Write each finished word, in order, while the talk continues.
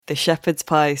The shepherd's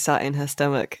pie sat in her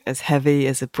stomach as heavy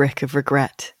as a brick of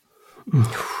regret.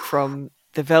 From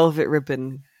The Velvet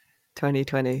Ribbon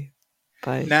 2020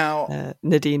 by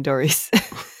Nadine Dorries.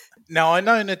 Now, I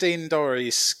know Nadine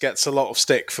Dorries gets a lot of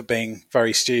stick for being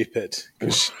very stupid,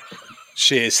 because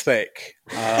she is thick.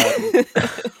 But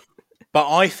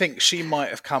I think she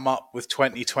might have come up with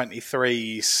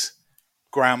 2023's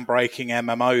groundbreaking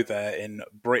MMO there in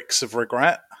Bricks of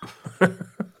Regret.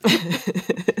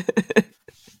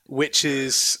 Which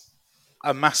is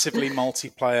a massively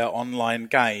multiplayer online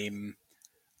game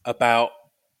about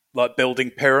like building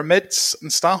pyramids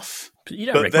and stuff. But you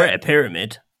don't regret a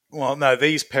pyramid. Well, no,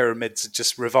 these pyramids are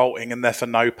just revolting and they're for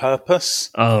no purpose.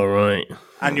 Oh, right.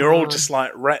 And you're all just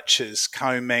like wretches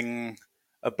combing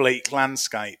a bleak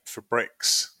landscape for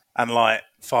bricks and like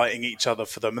fighting each other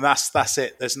for them. And that's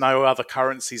it. There's no other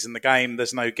currencies in the game.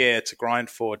 There's no gear to grind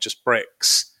for, just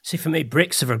bricks. See, for me,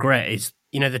 Bricks of Regret is,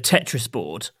 the Tetris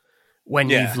board.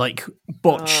 When you've like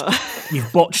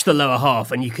botched the lower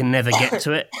half and you can never get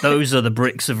to it. Those are the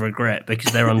Bricks of Regret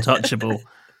because they're untouchable.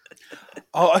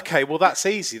 Oh, okay. Well, that's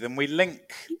easy. Then we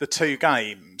link the two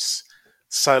games.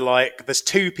 So, like, there's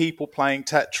 2 people playing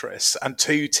Tetris and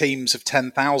 2 teams of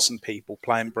 10,000 people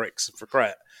playing Bricks of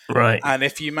Regret. Right. And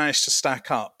if you manage to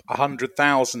stack up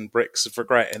 100,000 Bricks of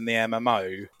Regret in the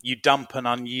MMO, you dump an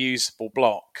unusable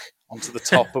block onto the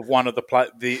top of one of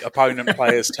the opponent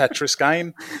player's Tetris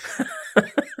game.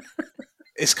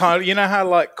 It's kind of, how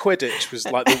like Quidditch was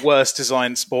like the worst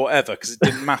designed sport ever because it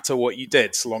didn't matter what you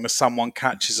did so long as someone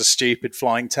catches a stupid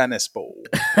flying tennis ball.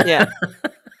 Yeah.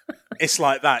 It's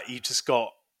like that. You just got,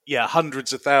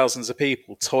 hundreds of thousands of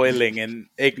people toiling in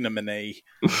ignominy,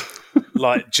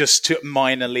 like just to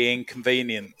minorly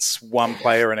inconvenience one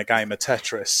player in a game of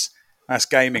Tetris. That's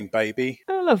gaming, baby.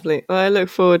 Oh, lovely. Well, I look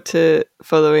forward to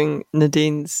following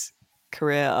Nadine's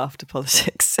career after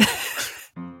politics.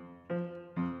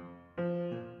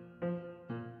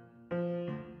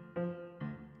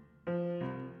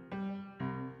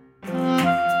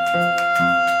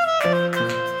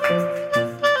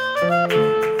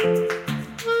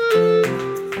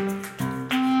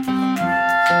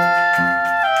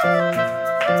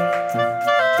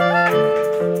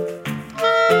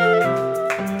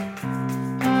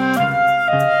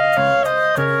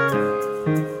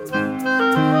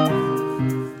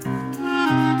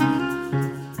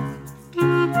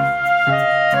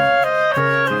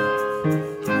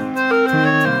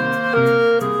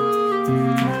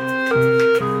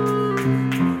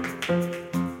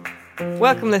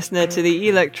 Welcome, listener, to the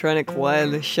Electronic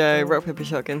Wireless Show, Rock Paper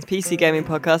Shotgun's PC gaming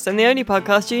podcast, and the only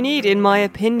podcast you need, in my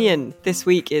opinion. This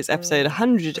week is episode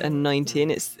 119.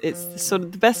 It's sort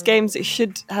of the best games that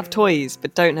should have toys,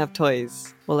 but don't have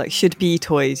toys. Or like should be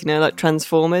toys, like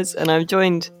Transformers. And I'm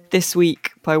joined this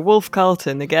week by Wolf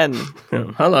Carlton again.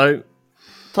 Oh, hello.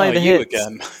 Play the hits. You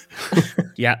again.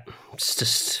 Yeah, it's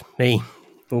just me,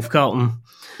 Wolf Carlton.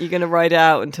 You're going to ride it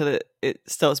out until it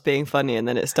starts being funny, and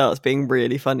then it starts being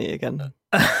really funny again.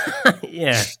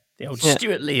 Yeah, the old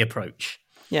Stuart Lee approach.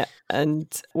 Yeah, and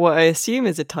what I assume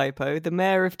is a typo, the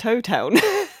mayor of Toe Town.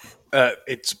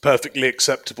 It's a perfectly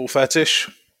acceptable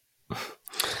fetish.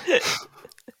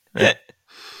 I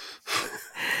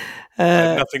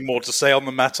have nothing more to say on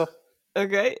the matter.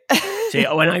 Okay. See,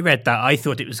 when I read that, I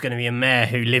thought it was going to be a mayor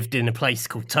who lived in a place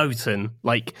called Towton.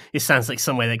 Like, it sounds like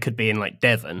somewhere that could be in, like,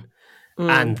 Devon.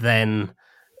 And then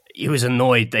he was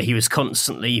annoyed that he was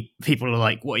constantly, people were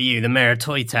like, what are you, the mayor of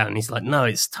Toy Town? He's like, no,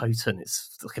 it's Towton.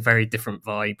 It's like a very different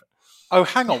vibe. Oh,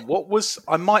 hang on.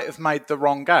 I might have made the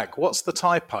wrong gag. What's the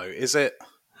typo? Is it?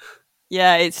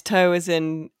 Yeah, it's toe as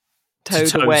in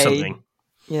towed away. Something.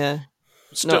 Yeah.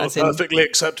 Still a perfectly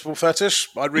acceptable fetish.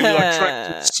 I really like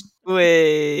tractors.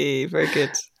 Way, very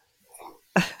good.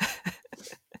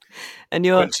 And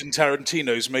Quentin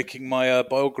Tarantino's making my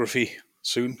biography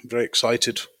soon. I'm very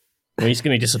excited. Well, he's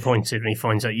going to be disappointed when he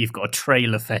finds out you've got a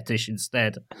trailer fetish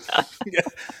instead. Yeah,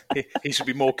 he should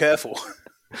be more careful.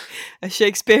 A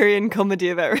Shakespearean comedy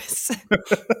of errors.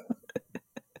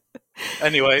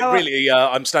 Anyway, really,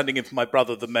 I'm standing in for my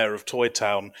brother, the mayor of Toy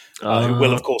Town, who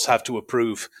will, of course, have to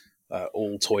approve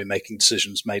all toy-making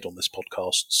decisions made on this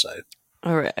podcast. So,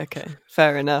 all right, okay,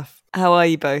 fair enough. How are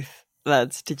you both,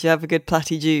 lads? Did you have a good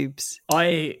Platty Jubes?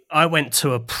 I went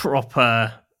to a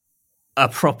proper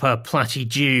Platty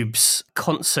Jubes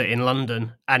concert in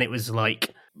London, and it was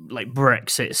like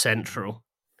Brexit Central.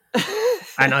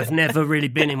 And I've never really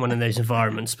been in one of those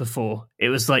environments before. It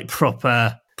was like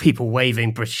proper people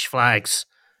waving British flags.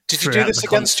 Did you do this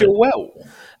against your will?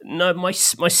 No, my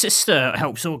sister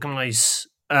helps organise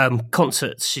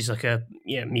concerts. She's like a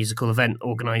musical event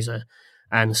organiser,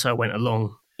 and so I went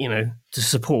along, to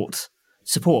support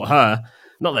support her.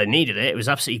 Not that I needed it. It was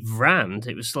absolutely grand.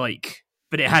 It was like,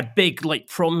 but it had big like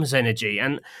proms energy.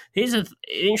 And here's an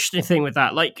interesting thing with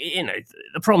that. Like,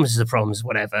 the proms is the proms,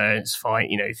 whatever. It's fine.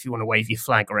 If you want to wave your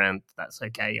flag around, that's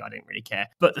okay. I don't really care.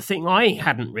 But the thing I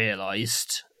hadn't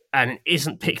realised, and it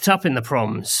isn't picked up in the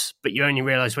proms, but you only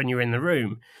realise when you're in the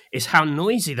room, is how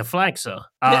noisy the flags are.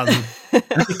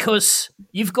 Because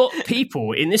you've got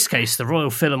people, in this case, the Royal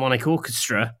Philharmonic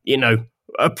Orchestra,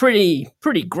 a pretty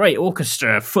great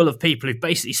orchestra full of people who've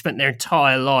basically spent their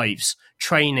entire lives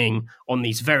training on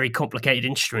these very complicated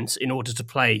instruments in order to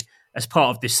play as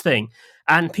part of this thing.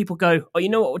 And people go, oh, you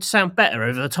know what would sound better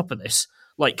over the top of this?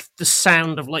 Like the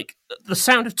sound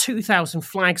of 2,000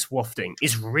 flags wafting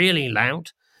is really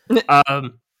loud.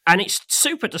 And it's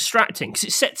super distracting because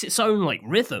it sets its own like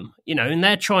rhythm, and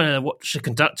they're trying to watch the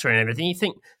conductor and everything. You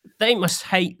think they must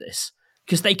hate this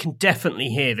because they can definitely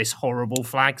hear this horrible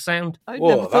flag sound. I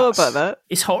never thought about that.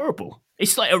 It's horrible.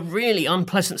 It's like a really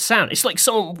unpleasant sound. It's like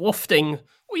someone wafting.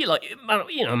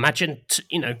 Imagine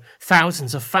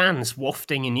thousands of fans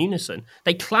wafting in unison.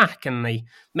 They clack and they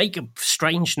make a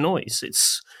strange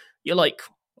noise. You're like,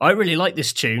 I really like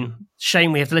this tune.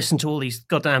 Shame we have to listen to all these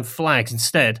goddamn flags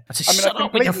instead. I say, shut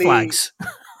up with your flags.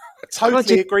 I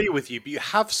totally agree with you, but you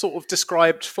have sort of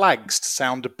described flags to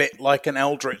sound a bit like an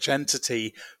eldritch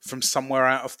entity from somewhere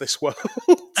out of this world.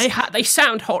 They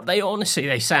sound hot.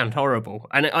 They sound horrible.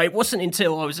 And it wasn't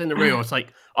until I was in the room I was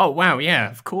like, oh wow, yeah,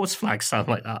 of course flags sound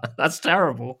like that. That's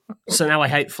terrible. So now I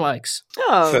hate flags.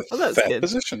 Oh, well, that's fair good.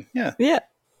 Position, yeah. Yeah,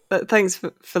 but thanks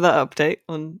for that update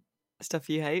on stuff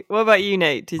you hate. What about you,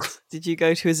 Nate? Did you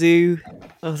go to a zoo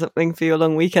or something for your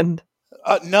long weekend?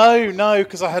 No,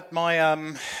 because I had my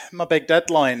my big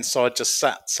deadline, so I just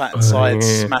sat inside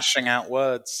smashing out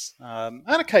words and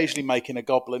occasionally making a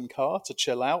goblin car to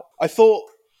chill out. I thought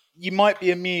you might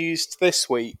be amused this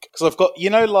week because I've got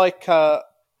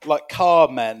like car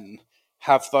men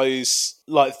have those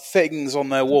like things on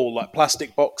their wall, like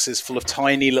plastic boxes full of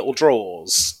tiny little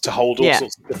drawers to hold all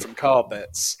sorts of different car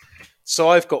bits. So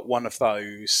I've got one of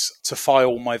those to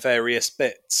file my various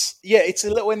bits. Yeah, it's a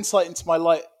little insight into my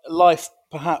life,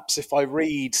 perhaps, if I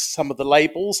read some of the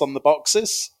labels on the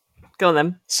boxes. Go on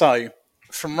then. So,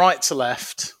 from right to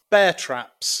left, bear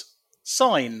traps,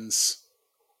 signs,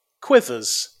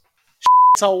 quivers,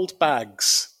 old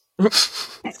bags,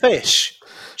 fish,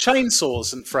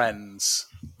 chainsaws and friends,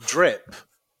 drip,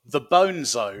 the bone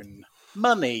zone,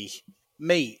 money,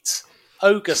 meat,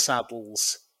 ogre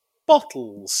saddles,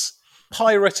 bottles,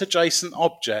 pirate-adjacent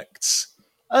objects,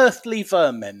 earthly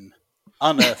vermin,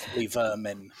 unearthly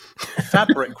vermin,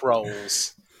 fabric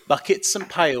rolls, buckets and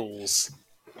pails,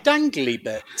 dangly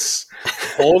bits,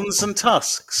 horns and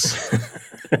tusks,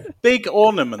 big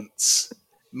ornaments,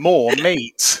 more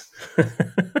meat.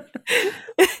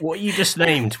 What you just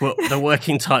named were the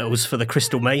working titles for the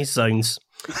Crystal Maze zones.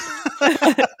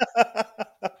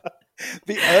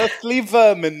 The earthly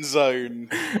vermin zone.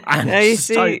 And now you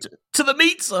see, to the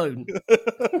meat zone.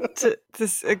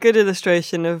 This a good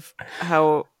illustration of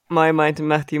how my mind and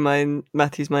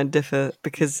Matthew's mind differ,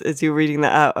 because as you were reading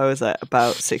that out, I was like,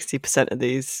 about 60% of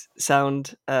these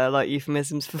sound like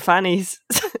euphemisms for fannies.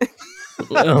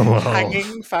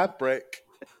 Hanging fabric.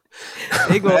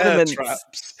 Big ornaments.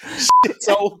 Traps. Shit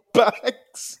old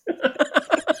bags.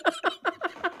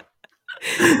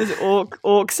 There's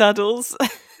orc saddles.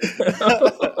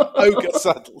 Ogre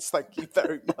saddles, thank you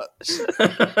very much.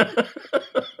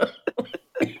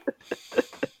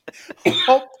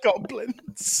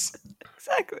 Hobgoblins.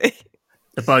 Exactly.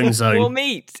 The bone zone. More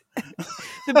meat.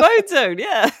 The bone zone,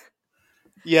 yeah.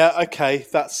 Yeah, okay.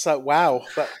 That's wow.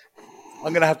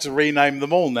 I'm going to have to rename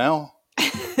them all now.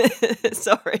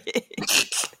 Sorry.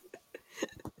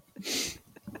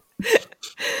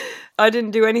 I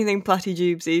didn't do anything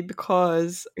platyjubesy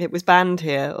because it was banned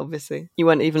here, obviously. You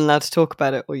weren't even allowed to talk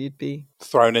about it or you'd be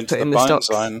thrown into the bone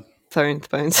zone. Thrown into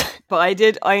the bones.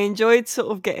 But I enjoyed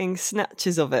sort of getting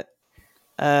snatches of it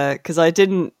because I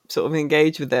didn't sort of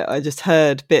engage with it. I just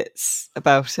heard bits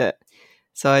about it.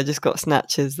 So I just got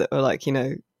snatches that were like,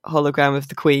 hologram of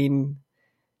the Queen,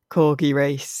 corgi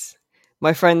race.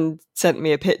 My friend sent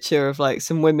me a picture of like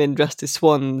some women dressed as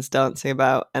swans dancing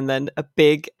about, and then a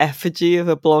big effigy of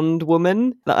a blonde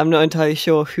woman that I'm not entirely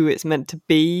sure who it's meant to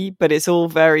be, but it's all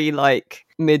very like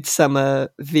Midsummer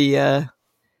via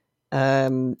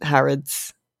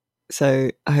Harrods. So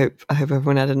I hope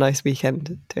everyone had a nice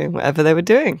weekend doing whatever they were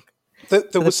doing.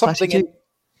 There was something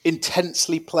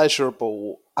intensely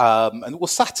pleasurable and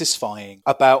was satisfying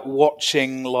about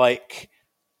watching like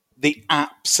the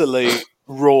absolute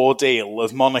raw deal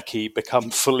of monarchy become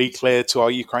fully clear to our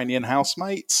Ukrainian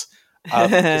housemates.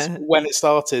 Because when it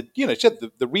started, she had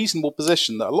the reasonable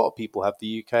position that a lot of people have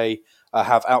the UK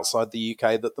have outside the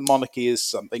UK, that the monarchy is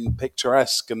something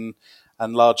picturesque and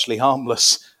largely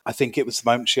harmless. I think it was the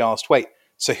moment she asked, "Wait,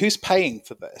 so who's paying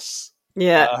for this?"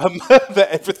 Yeah. That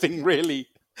everything really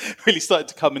started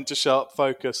to come into sharp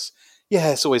focus.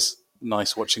 Yeah, it's always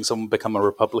nice watching someone become a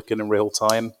Republican in real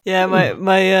time. Yeah,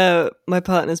 my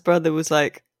partner's brother was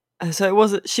like,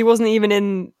 so she wasn't even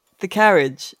in the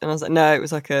carriage, and I was like, no, it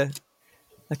was like a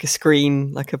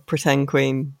screen, like a pretend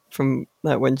queen from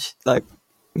like when she, like,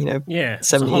 Yeah,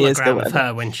 70 years ago. Of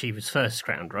her when she was first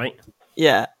crowned, right?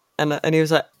 Yeah, and he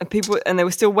was like, and they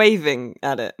were still waving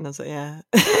at it, and I was like, yeah.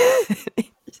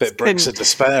 Bit bricks of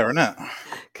despair, isn't it?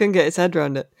 Couldn't get his head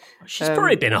around it. She's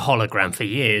probably been a hologram for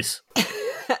years.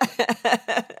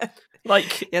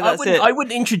 Like, yeah, I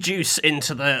wouldn't introduce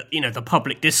into the the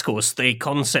public discourse the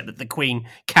concept that the Queen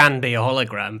can be a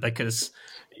hologram, because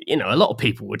a lot of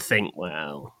people would think,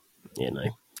 well,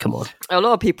 come on. A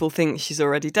lot of people think she's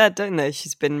already dead, don't they?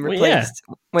 She's been replaced.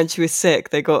 Well, yeah. When she was sick,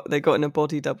 they got in a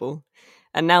body double,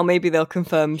 and now maybe they'll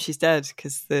confirm she's dead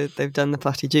because they've done the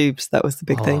Platty Jubes. That was the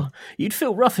big thing. You'd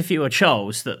feel rough if you were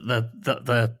Charles that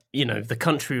the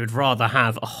country would rather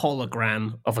have a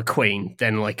hologram of a queen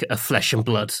than like a flesh and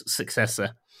blood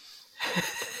successor.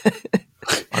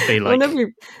 I'd be like,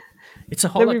 it's a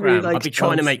hologram. Really I'd be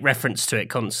trying to make reference to it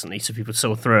constantly so people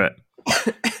saw through it.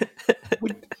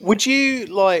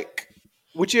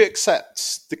 Would you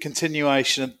accept the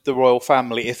continuation of the royal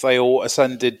family if they all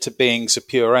ascended to beings of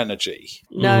pure energy?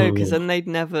 No, because then they'd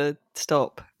never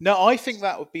stop. No, I think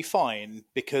that would be fine,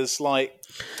 because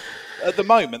at the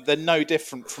moment they're no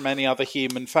different from any other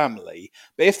human family.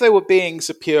 But if they were beings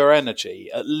of pure energy,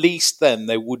 at least then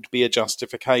there would be a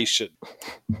justification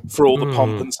for all the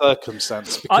pomp and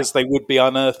circumstance, because they would be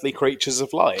unearthly creatures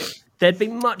of light. There'd be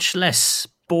much less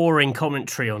boring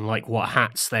commentary on like what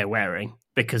hats they're wearing,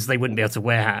 because they wouldn't be able to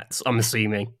wear hats, I'm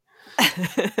assuming.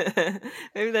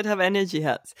 Maybe they'd have energy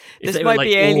hats. This might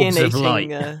be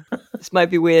alienating. This might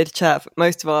be weird chat.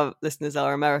 Most of our listeners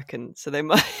are American, so they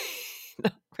might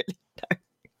not really know.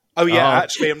 Oh yeah,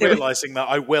 actually, I'm realising that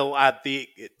I will add the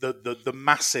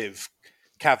massive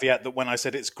caveat that when I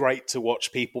said it's great to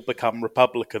watch people become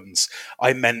Republicans,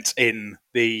 I meant in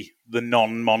the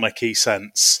non-monarchy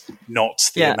sense,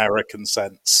 not the American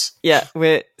sense. Yeah,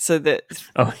 I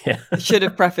should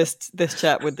have prefaced this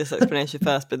chat with this explanation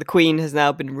first, but the Queen has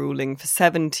now been ruling for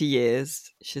 70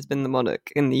 years. She's been the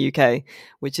monarch in the UK,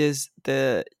 which is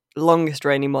the longest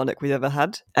reigning monarch we've ever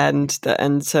had, and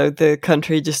so the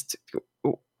country just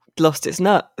lost its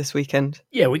nut this weekend.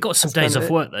 Yeah, we got some days off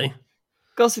work though.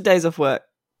 Got some days off work.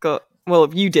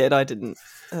 Well, you did. I didn't,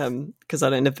 because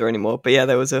I don't live there anymore. But yeah,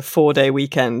 there was a 4-day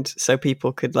weekend, so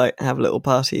people could like have little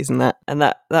parties and that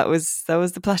was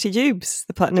the Platty Jubes,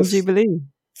 the Platinum Jubilee.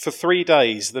 For 3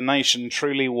 days, the nation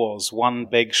truly was one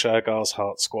big Shergar's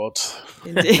Heart Squad.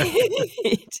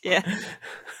 Indeed, yeah.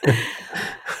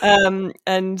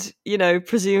 And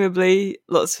presumably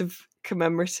lots of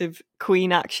commemorative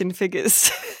Queen action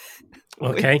figures.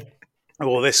 Okay.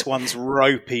 Oh, this one's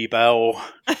ropey, Belle.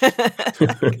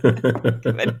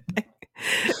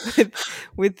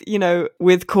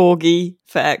 with corgi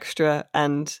for extra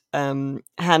and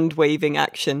hand waving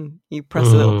action. You press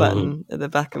a little button at the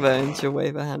back of her and she'll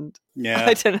wave her hand. Yeah,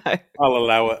 I don't know. I'll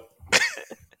allow it.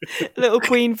 Little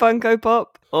Queen Funko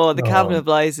Pop. Oh, the Cavern of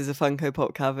Lies is a Funko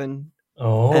Pop cavern.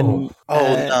 Oh,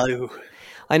 no.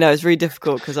 I know, it's really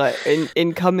difficult because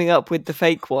in coming up with the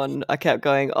fake one, I kept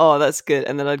going, oh, that's good.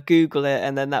 And then I'd Google it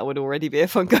and then that would already be a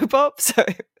Funko Pop. So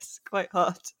it was quite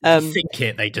hard. You think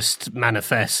it, they just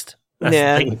manifest. That's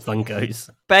the thing with Funkos.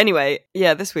 But anyway,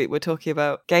 this week we're talking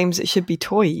about games that should be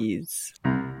toys.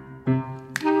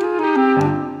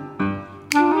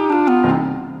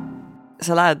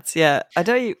 So lads, I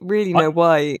don't really know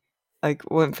why I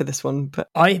went for this one, but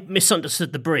I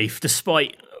misunderstood the brief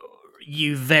despite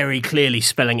you very clearly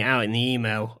spelling it out in the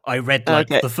email. I read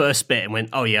the first bit and went,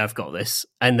 oh yeah, I've got this.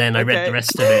 And then I read the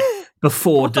rest of it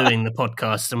before doing the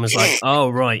podcast and was like, oh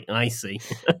right, I see.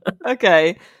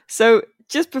 Okay, so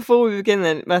just before we begin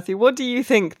then, Matthew, what do you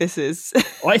think this is?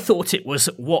 I thought it was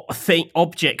what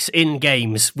objects in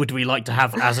games would we like to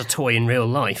have as a toy in real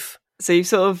life. So you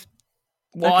sort of...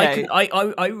 Well, okay.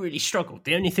 I really struggled.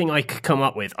 The only thing I could come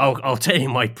up with, I'll tell you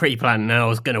my pre-plan, and I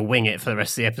was going to wing it for the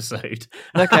rest of the episode.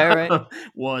 Okay, right.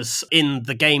 Was in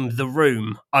the game The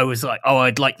Room. I was like, oh,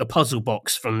 I'd like the puzzle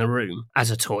box from The Room as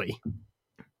a toy.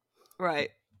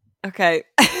 Right. Okay.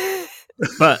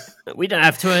 But we don't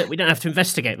have to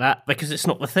investigate that because it's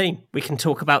not the theme. We can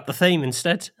talk about the theme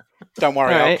instead. Don't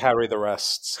worry, All right. I'll carry the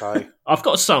rest. So I've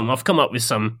got some. I've come up with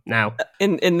some now.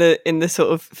 In the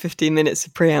sort of 15 minutes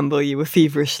of preamble, you were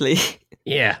feverishly.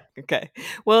 Yeah. Okay.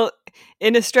 Well,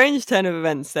 in a strange turn of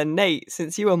events, then Nate,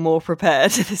 since you are more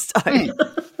prepared this time,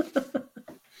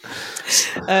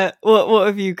 what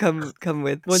have you come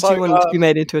with? What do you want to be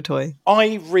made into a toy?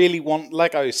 I really want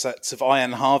Lego sets of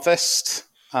Iron Harvest.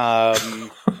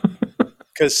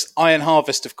 Because Iron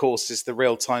Harvest, of course, is the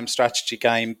real-time strategy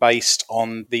game based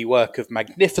on the work of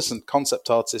magnificent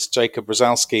concept artist Jacob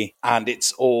Rosowski, and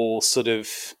it's all sort of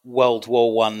World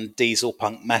War I diesel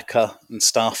punk mecha and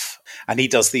stuff. And he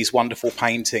does these wonderful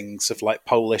paintings of like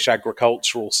Polish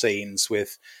agricultural scenes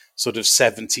with sort of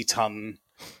 70-ton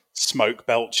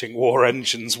smoke-belching war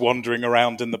engines wandering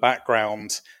around in the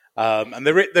background, and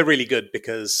they're really good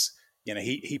because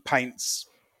he paints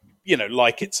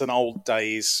like it's an old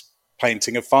days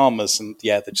painting of farmers, and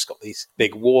they've just got these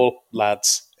big war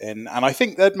lads in, and I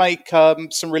think they'd make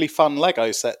some really fun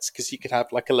Lego sets because you could have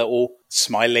like a little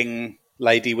smiling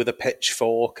lady with a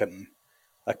pitchfork and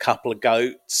a couple of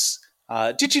goats.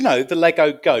 Did you know the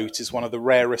Lego goat is one of the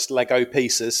rarest Lego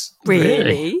pieces?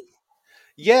 Really?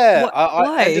 Yeah.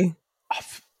 Why?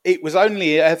 It was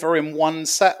only ever in one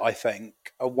set, I think,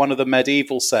 one of the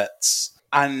medieval sets.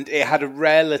 And it had a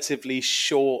relatively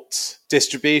short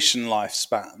distribution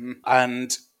lifespan.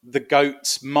 And the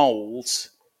goat mould,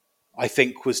 I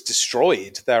think, was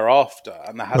destroyed thereafter.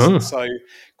 And there hasn't. So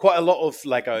quite a lot of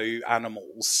Lego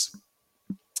animals.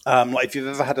 Like if you've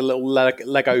ever had a little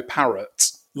Lego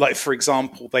parrot, like for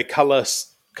example, they colour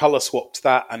swapped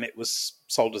that, and it was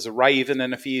sold as a raven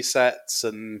in a few sets.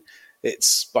 And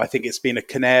I think it's been a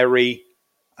canary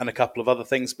and a couple of other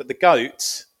things. But the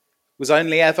goat was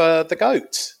only ever the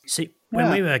goat. See,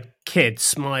 when we were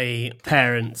kids, my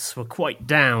parents were quite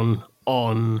down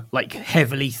on like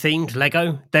heavily themed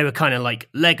Lego. They were kind of like,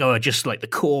 Lego are just like the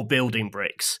core building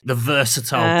bricks, the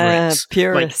versatile bricks.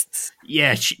 Purists.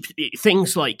 Like,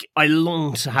 things like, I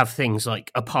long to have things like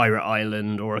a pirate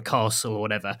island or a castle or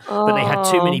whatever, but they had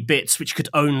too many bits which could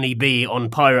only be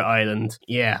on Pirate Island.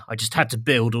 Yeah, I just had to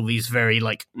build all these very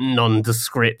like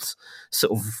nondescript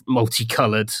sort of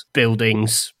multicoloured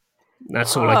buildings.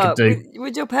 That's all I could do.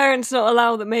 Would your parents not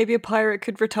allow that maybe a pirate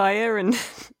could retire and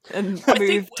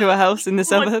move to a house in the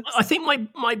suburbs? I think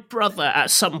my brother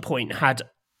at some point had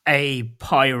a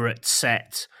pirate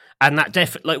set, and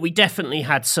that we definitely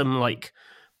had some like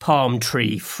palm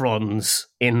tree fronds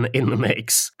in the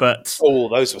mix. But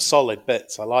those were solid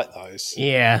bits. I like those.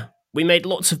 Yeah, we made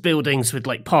lots of buildings with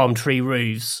like palm tree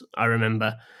roofs, I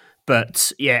remember.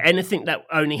 But yeah, anything that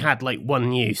only had like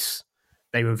one use,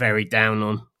 they were very down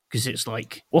on. Because it's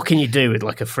like, what can you do with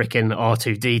like a freaking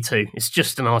R2-D2? It's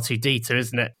just an R2-D2,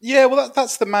 isn't it? Yeah, well,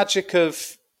 that's the magic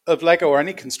of Lego or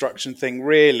any construction thing,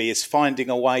 really, is finding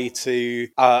a way to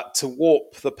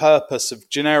warp the purpose of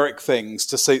generic things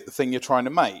to suit the thing you're trying to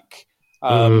make.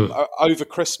 Over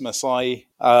Christmas, I,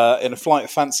 in a flight of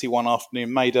fancy one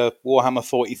afternoon, made a Warhammer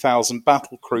 40,000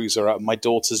 battle cruiser out of my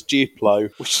daughter's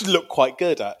Duplo, which looked quite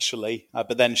good, actually.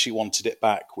 But then she wanted it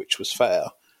back, which was fair.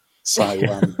 So...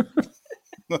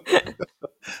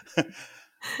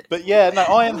 But yeah, no,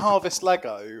 Iron Harvest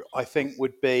Lego, I think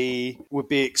would be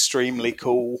extremely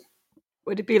cool.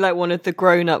 Would it be like one of the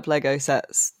grown-up Lego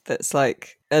sets that's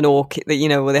like an orchid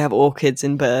that where they have orchids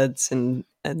and birds and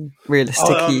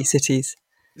realistic cities?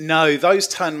 No, those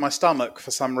turn my stomach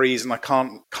for some reason. I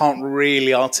can't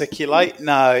really articulate.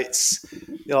 No, it's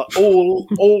all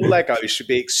Lego should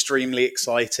be extremely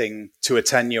exciting to a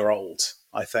 10-year-old,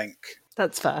 I think.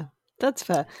 That's fair.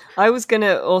 I was going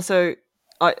to also...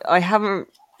 I haven't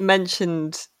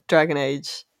mentioned Dragon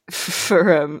Age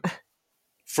for a week.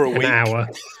 An hour.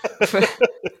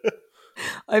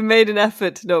 I made an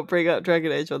effort to not bring up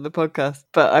Dragon Age on the podcast,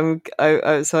 but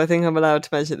so I think I'm allowed to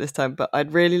mention it this time. But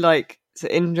I'd really like... So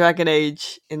in Dragon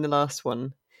Age, in the last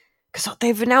one... Because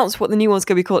they've announced what the new one's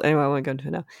going to be called. Anyway, I won't go into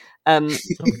it now.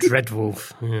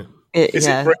 Dreadwolf. Yeah. Is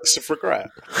it Bricks of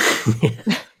Regret?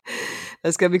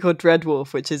 It's going to be called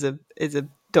Dreadwolf, which is a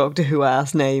Doctor Who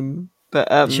ass name. But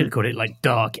you should have called it like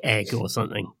Dark Egg or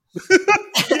something.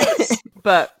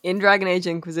 But in Dragon Age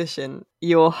Inquisition,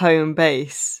 your home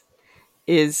base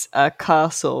is a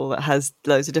castle that has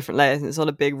loads of different layers, and it's on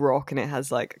a big rock, and it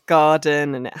has like a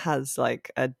garden, and it has like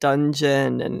a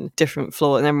dungeon and different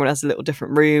floors, and everyone has a little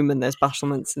different room, and there's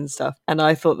battlements and stuff. And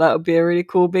I thought that would be a really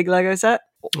cool big Lego set.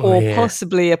 Or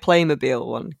possibly a Playmobil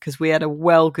one, because we had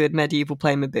a good medieval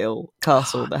Playmobil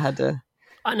castle that had a...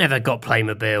 I never got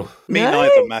Playmobil. Me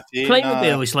neither, Matthew.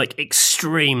 Playmobil is like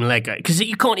extreme Lego, because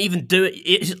you can't even do it.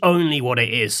 It's only what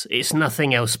it is. It's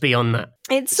nothing else beyond that.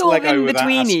 It's sort Lego of in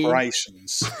betweeny.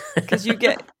 aspirations. Because you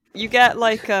get You get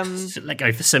like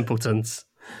Lego for simpletons.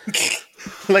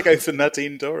 Lego for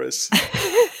Nadine Dorris.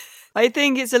 I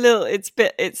think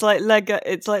it's like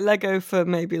Lego for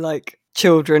maybe like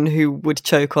children who would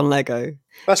choke on Lego.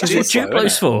 That's What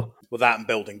Duplo's for? Well, that and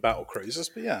building battle cruisers,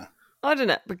 but yeah. I don't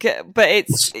know, but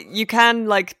it's you can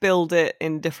like build it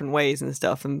in different ways and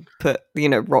stuff, and put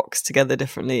rocks together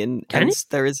differently, and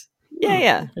there is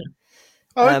yeah.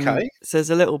 Oh, okay. So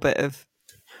there's a little bit of.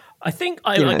 I think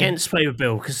I'm against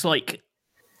Playmobil because like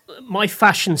my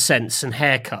fashion sense and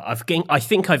haircut, I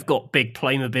think I've got big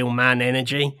Playmobil man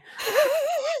energy.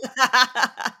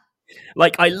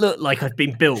 Like I look like I've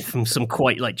been built from some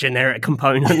quite like generic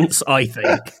components. I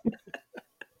think.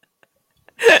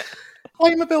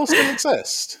 Playmobil still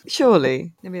exist?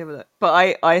 Surely, let me have a look.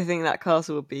 But I think that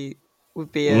castle would be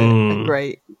a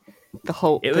great.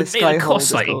 It would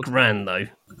cost like $1,000 though.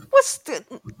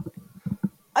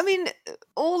 I mean,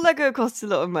 all Lego costs a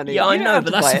lot of money. Yeah, I know,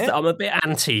 but I'm a bit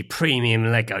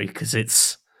anti-premium Lego because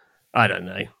it's. I don't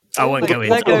know. I won't go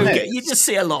into. You just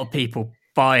see a lot of people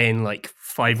buying like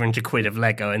 500 quid of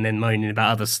Lego and then moaning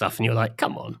about other stuff, and you're like,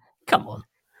 come on.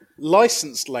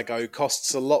 Licensed Lego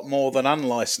costs a lot more than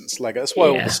unlicensed Lego. That's why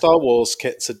all the Star Wars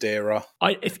kits are dearer.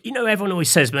 Everyone always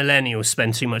says millennials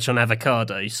spend too much on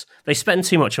avocados. They spend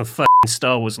too much on fucking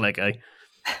Star Wars Lego.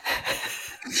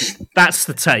 That's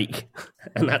the take,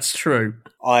 and that's true.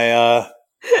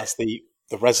 As the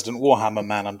resident Warhammer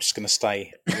man, I'm just going to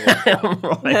stay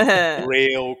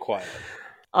real quiet.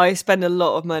 I spend a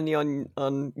lot of money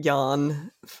on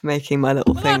yarn for making my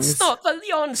little things. That's not the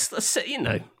yarn's.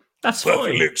 That's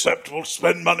perfectly fine. acceptable to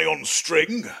spend money on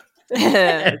string.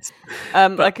 I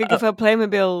could give her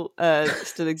Playmobil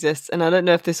still exists, and I don't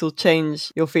know if this will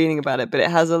change your feeling about it, but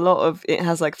it has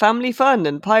like family fun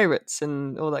and pirates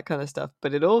and all that kind of stuff.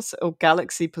 But it also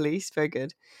Galaxy Police, very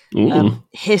good.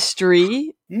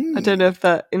 History. I don't know if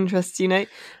that interests you, Nate,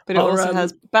 but it also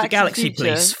has Back to the Galaxy Future.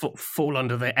 Police fall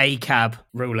under the ACAB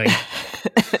ruling.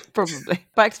 Probably.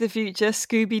 Back to the Future,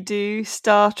 Scooby Doo,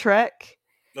 Star Trek.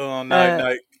 Oh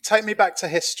no. Take me back to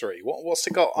history. What's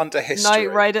it got under history?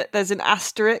 Knight Rider. There's an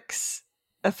Asterix,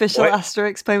 official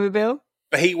Asterix Playmobil.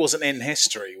 But he wasn't in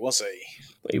history, was he?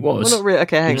 He was. Well, not really.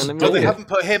 Okay, hang on. They haven't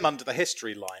put him under the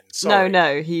history line. Sorry.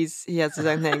 No. He has his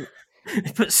own thing.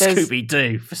 Put Scooby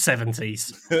Doo for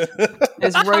 70s.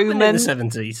 There's Romans. In the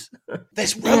 70s.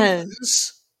 There's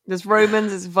Romans. There's Romans.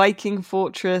 There's Viking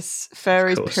Fortress,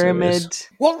 Pharaoh's Pyramid.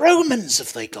 What Romans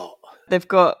have they got? They've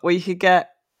got you could get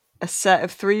a set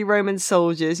of 3 Roman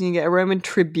soldiers, and you get a Roman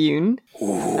tribune.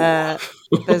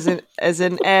 There's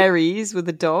an Ares with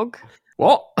a dog.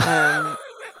 What?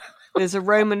 There's a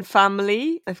Roman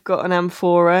family. They've got an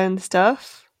amphora and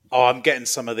stuff. Oh, I'm getting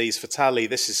some of these for tally.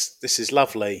 This is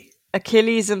lovely.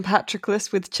 Achilles and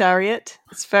Patroclus with chariot.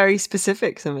 It's very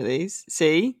specific, some of these.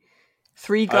 See?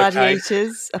 3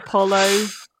 gladiators, Apollo,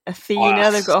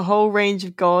 Athena. They've got a whole range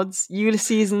of gods.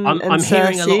 Ulysses and I'm Circe.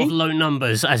 hearing a lot of low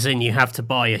numbers, as in you have to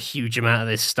buy a huge amount of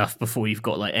this stuff before you've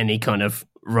got like any kind of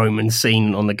Roman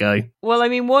scene on the go. Well, I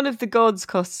mean, one of the gods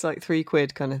costs like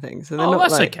 £3 kind of thing. So they're not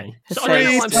that's like, okay. So I don't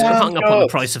know, I'm still hung up on the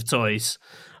price of toys.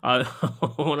 I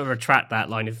want to retract that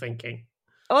line of thinking.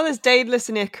 Oh, there's Daedalus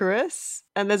and Icarus,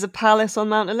 and there's a palace on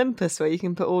Mount Olympus where you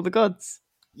can put all the gods.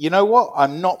 You know what?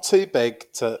 I'm not too big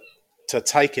to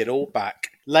take it all back.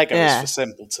 Legos for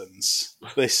simpletons.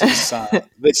 This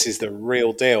is the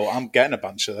real deal. I'm getting a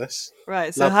bunch of this.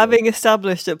 Right, so having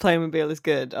established that Playmobil is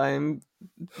good, I'm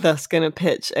thus going to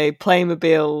pitch a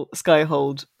Playmobil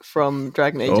Skyhold from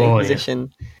Dragon Age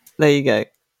Inquisition. Yeah. There you go.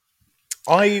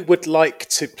 I would like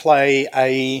to play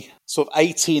a sort of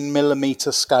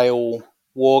 18mm scale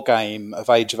war game of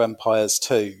Age of Empires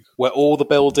 2, where all the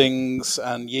buildings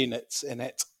and units in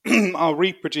it are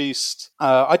reproduced.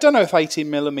 I don't know if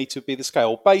 18mm would be the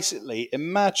scale. Basically,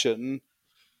 imagine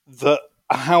that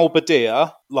a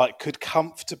halberdier could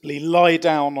comfortably lie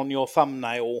down on your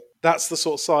thumbnail. That's the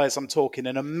sort of size I'm talking.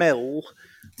 And a mill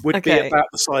would be about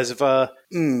the size of a...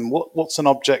 what's an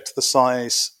object the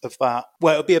size of that?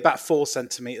 Well, it would be about 4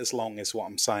 centimetres long is what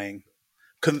I'm saying.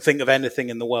 Couldn't think of anything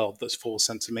in the world that's 4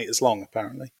 centimetres long,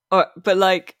 apparently. But,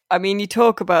 you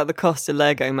talk about the cost of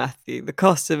Lego, Matthew. The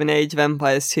cost of an Age of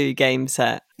Empires 2 game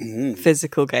set,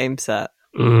 physical game set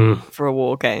for a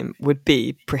war game would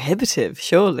be prohibitive,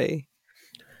 surely.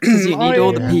 Because you need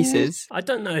all the pieces. I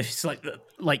don't know if it's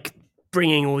like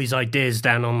bringing all these ideas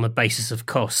down on the basis of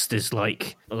cost is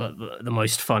the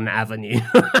most fun avenue.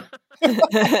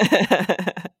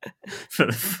 for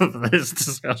this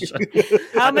discussion.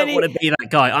 How I many- don't want to be that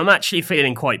guy. I'm actually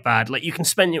feeling quite bad. Like, you can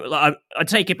spend it. Like, I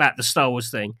take it back, the Star Wars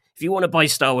thing. If you want to buy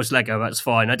Star Wars Lego, that's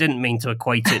fine. I didn't mean to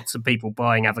equate it to people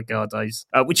buying avocados,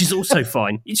 which is also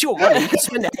fine. It's your money. You can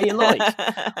spend it how you like.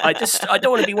 I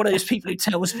don't want to be one of those people who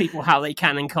tells people how they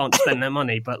can and can't spend their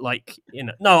money. But, like, you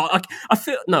know, no, I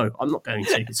feel, no, I'm not going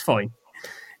to. It's fine.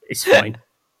 It's fine.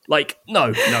 Like,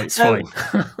 no, it's fine.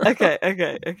 Okay.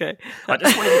 I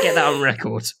just wanted to get that on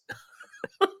record.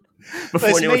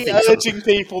 There's me urging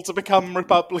people to become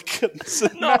Republicans.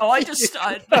 No, I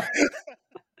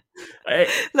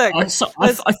Look,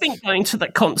 I think going to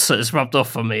that concert has rubbed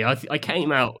off on me. I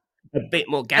came out a bit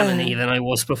more gallony than I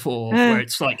was before, where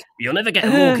it's like, you'll never get a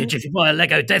mortgage if you buy a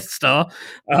Lego Death Star,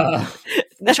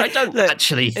 which I don't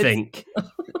actually think.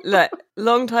 Look,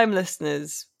 long-time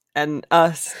listeners and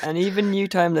us, and even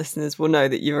new-time listeners will know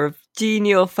that you're a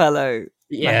genial fellow.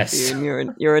 Yes, Matthew,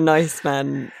 and you're a nice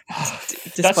man.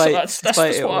 That's just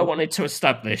what I wanted to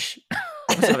establish.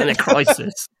 I was having a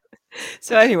crisis.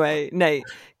 So anyway, Nate,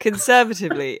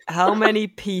 conservatively, how many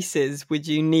pieces would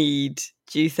you need,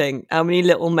 do you think? How many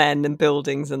little men and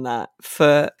buildings and that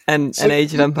for an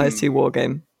Age of Empires 2 war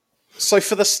game? So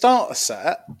for the starter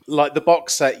set, like the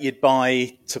box set you'd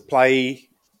buy to play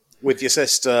with your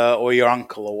sister or your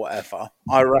uncle or whatever,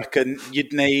 I reckon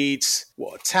you'd need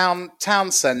town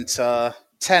centre,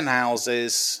 10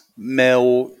 houses,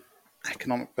 mill,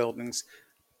 economic buildings.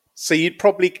 So you'd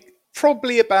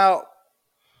probably about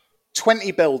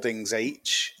 20 buildings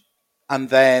each, and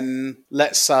then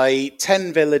let's say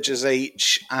 10 villagers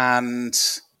each and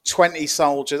 20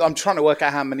 soldiers. I'm trying to work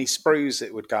out how many sprues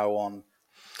it would go on.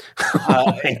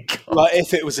 Like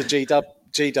if it was a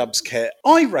G-Dubs kit,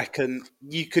 I reckon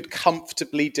you could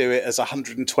comfortably do it as a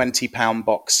 £120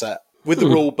 box set with the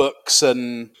rule books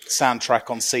and soundtrack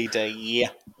on CD. Yeah.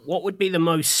 What would be the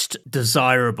most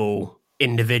desirable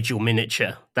individual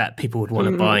miniature that people would want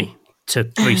to buy to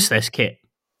boost their kit?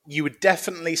 You would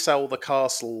definitely sell the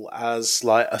castle as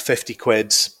like a 50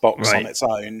 quid box on its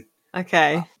own.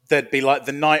 Okay. There'd be like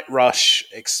the Night Rush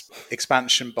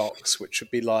expansion box, which would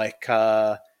be like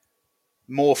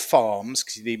more farms,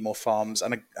 because you need more farms,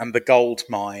 and the gold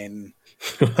mine,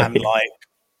 and like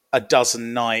a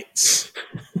dozen knights.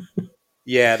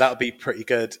 Yeah, that would be pretty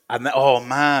good. And oh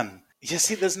man, you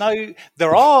see,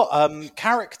 there are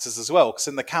characters as well, because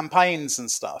in the campaigns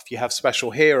and stuff, you have special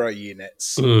hero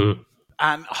units.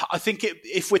 And I think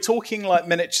if we're talking like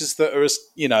miniatures that are as,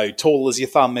 tall as your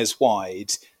thumb is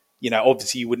wide,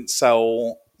 obviously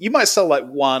you might sell like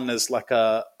one as like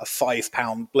a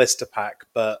 £5 blister pack,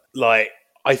 but like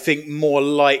I think more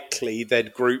likely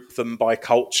they'd group them by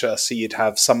culture. So you'd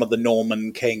have some of the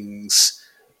Norman kings,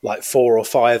 like 4 or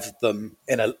 5 of them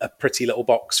in a pretty little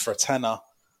box for a tenner.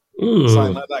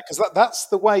 Something like that, because that's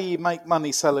the way you make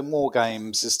money selling war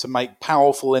games, is to make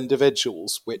powerful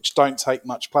individuals which don't take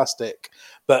much plastic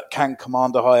but can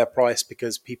command a higher price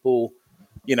because people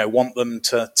want them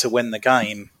to win the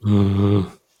game.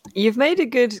 You've made a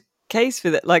good case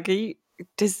for that. Like,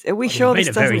 are we sure this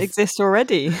doesn't exist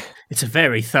already? It's a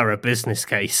very thorough business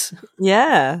case.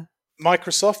 Yeah.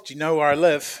 Microsoft, you know where I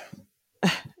live.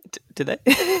 Do they?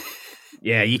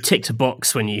 Yeah, you ticked a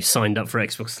box when you signed up for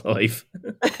Xbox Live.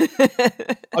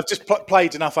 I've just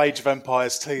played enough Age of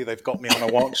Empires 2. They've got me on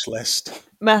a watch list.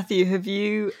 Matthew, have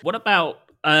you... What about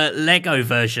a Lego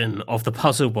version of the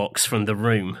puzzle box from The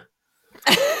Room?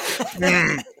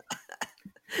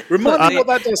 Remind me what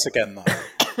that does again, though.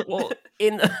 Well,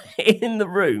 in The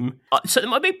Room... So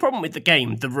my big problem with the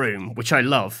game, The Room, which I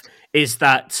love, is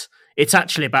that it's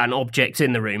actually about an object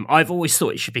in the room. I've always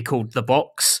thought it should be called The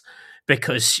Box,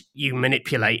 because you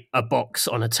manipulate a box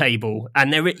on a table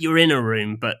and you're in a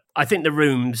room, but I think the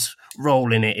room's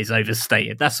role in it is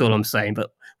overstated. That's all I'm saying,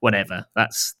 but whatever.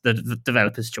 That's the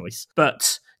developer's choice.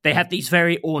 But they have these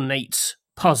very ornate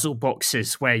puzzle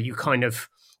boxes where you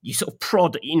sort of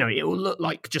prod, it will look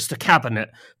like just a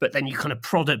cabinet, but then you kind of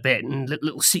prod a bit and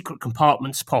little secret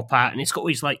compartments pop out, and it's got all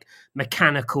these like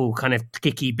mechanical kind of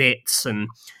clicky bits, and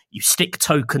you stick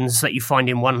tokens that you find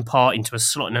in one part into a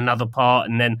slot in another part,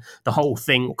 and then the whole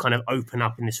thing will kind of open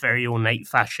up in this very ornate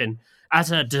fashion.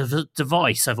 As a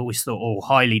device, I've always thought,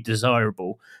 highly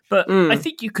desirable. But I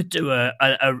think you could do a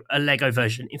Lego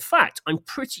version. In fact, I'm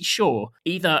pretty sure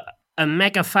either a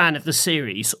mega fan of the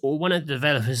series or one of the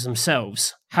developers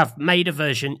themselves have made a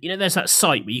version. There's that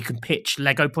site where you can pitch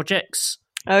Lego projects.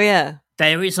 Oh, yeah.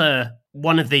 There is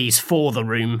one of these for The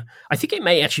Room. I think it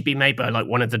may actually be made by like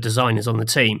one of the designers on the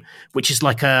team, which is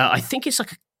like I think it's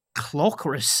like a clock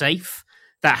or a safe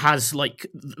that has like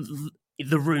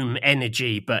the room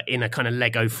energy, but in a kind of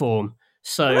Lego form.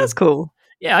 So that's cool.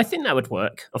 Yeah, I think that would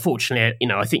work. Unfortunately,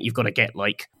 I think you've got to get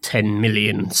like 10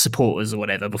 million supporters or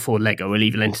whatever before Lego will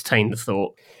even entertain the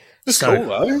thought. That's cool,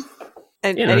 though.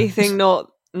 And anything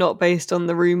not based on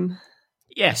The Room?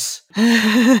 Yes.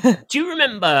 Do you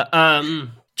remember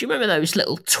those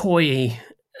little toy?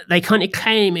 They kind of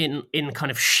came in kind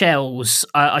of shells.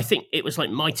 I think it was like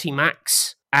Mighty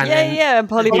Max. And and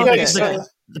Polly Pocket.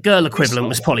 The girl equivalent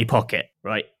was Polly Pocket,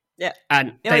 right? Yeah.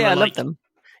 And I love them.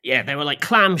 Yeah, they were like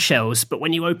clamshells, but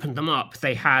when you opened them up,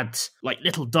 they had like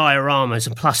little dioramas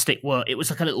and plastic world. It was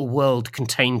like a little world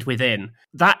contained within.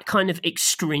 That kind of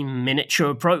extreme miniature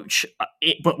approach,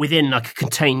 but within like a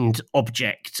contained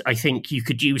object, I think you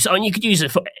could use. I mean, you could use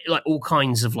it for like all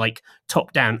kinds of like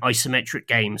top-down isometric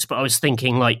games. But I was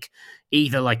thinking like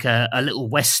either like a little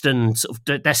Western sort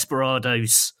of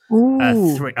Desperados.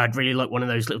 I'd really like one of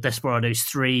those little Desperados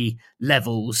 3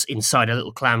 levels inside a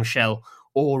little clamshell.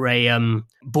 Or a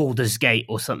Baldur's Gate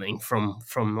or something from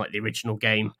like the original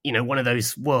game. One of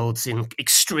those worlds in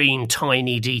extreme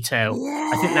tiny detail.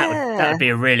 Yeah. I think that would be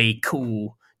a really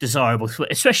cool, desirable,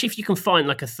 especially if you can find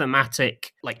like a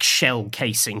thematic like shell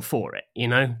casing for it.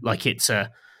 Like it's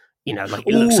a, like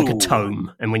it looks like a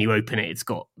tome, and when you open it, it's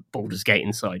got Baldur's Gate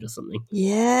inside or something.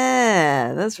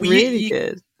 Yeah, that's really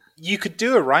good. You could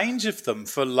do a range of them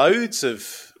for loads of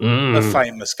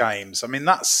famous games. I mean,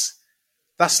 that's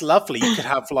lovely. You could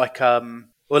have like a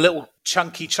little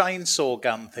chunky chainsaw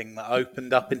gun thing that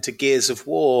opened up into Gears of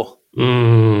War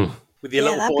with your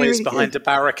little boys really behind a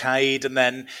barricade, and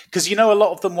then because a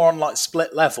lot of them were on like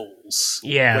split levels.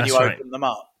 Yeah, when you open them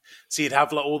up, so you'd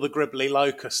have like all the gribbly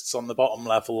locusts on the bottom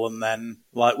level, and then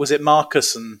like was it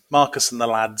Marcus and the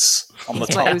lads on the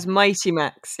top? It was Mighty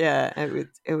Max. Yeah,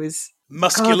 it was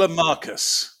Muscular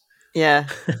Marcus. Yeah.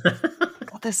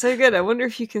 God, they're so good. I wonder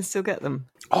if you can still get them.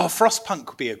 Oh, Frostpunk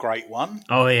would be a great one.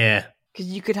 Oh, yeah. Because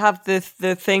you could have the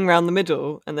thing around the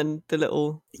middle and then the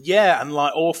little... Yeah, and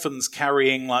like orphans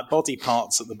carrying like body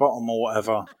parts at the bottom or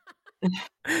whatever.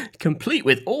 Complete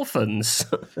with orphans.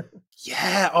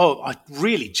 Yeah. Oh, I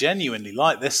really genuinely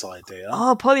like this idea.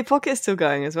 Oh, Polly Pocket's still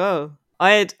going as well.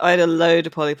 I had a load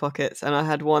of Polly Pockets, and I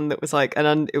had one that was like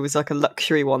it was like a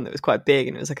luxury one that was quite big,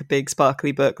 and it was like a big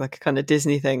sparkly book, like a kind of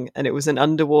Disney thing, and it was an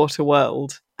underwater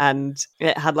world, and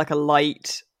it had like a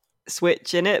light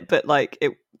switch in it, but like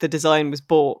the design was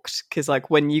balked because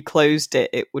like when you closed it,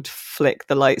 it would flick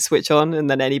the light switch on, and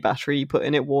then any battery you put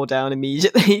in it wore down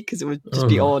immediately because it would just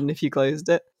be on if you closed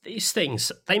it. These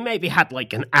things, they maybe had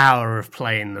like an hour of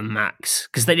playing them max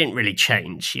because they didn't really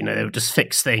change. They would just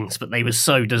fix things, but they were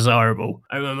so desirable.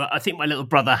 I remember, I think my little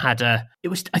brother had I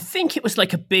think it was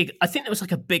like a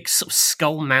big sort of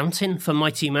skull mountain for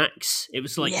Mighty Max. It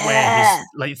was like where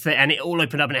his and it all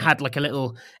opened up and it had like a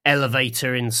little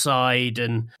elevator inside,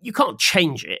 and you can't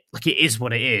change it. Like it is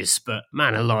what it is, but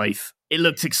man alive. It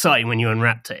looked exciting when you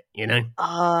unwrapped it,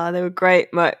 They were great.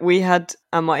 We had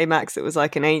a Mighty Max that was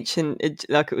like an ancient,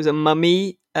 like it was a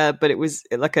mummy, but it was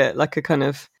like a kind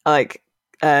of like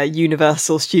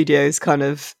Universal Studios kind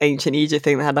of ancient Egypt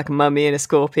thing that had like a mummy and a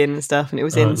scorpion and stuff, and it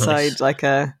was inside nice. like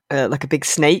a big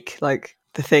snake. Like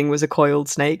the thing was a coiled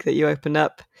snake that you opened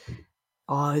up.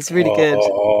 Oh, it's really good.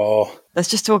 Let's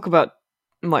just talk about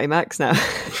Mighty Max now.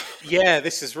 Yeah,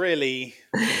 this is really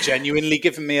genuinely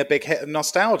giving me a big hit of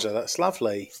nostalgia. That's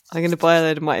lovely. I'm going to buy a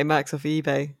load of Mighty Max off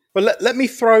eBay. Well, let me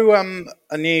throw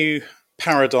a new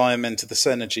paradigm into the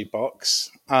Synergy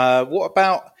box. What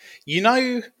about,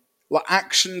 like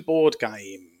action board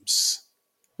games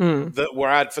that were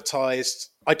advertised?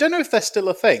 I don't know if they're still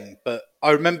a thing, but I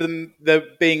remember there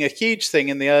being a huge thing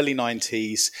in the early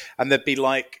 90s, and there'd be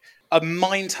like a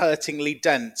mind-hurtingly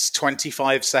dense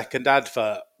 25-second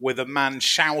advert with a man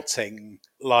shouting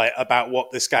like about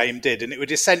what this game did, and it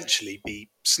would essentially be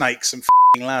snakes and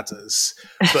ladders,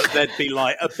 but there'd be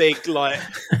like a big like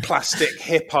plastic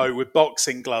hippo with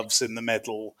boxing gloves in the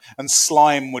middle, and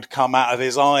slime would come out of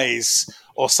his eyes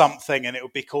or something, and it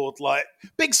would be called like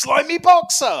Big Slimy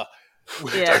Boxer.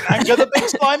 Don't anger the big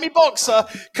slimy boxer.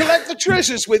 Collect the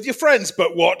treasures with your friends,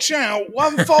 but watch out,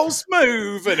 one false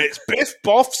move and it's biff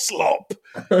boff slop.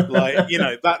 Like,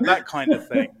 that kind of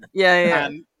thing. Yeah.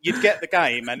 And you'd get the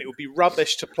game and it would be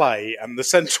rubbish to play, and the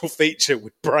central feature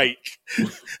would break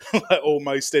like,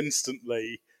 almost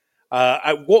instantly.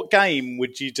 At what game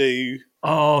would you do?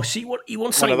 Oh, so you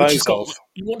want something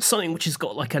which has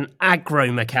got like an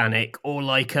aggro mechanic, or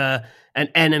like an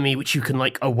enemy which you can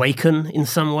like awaken in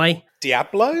some way.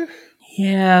 Diablo?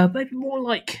 Yeah, maybe more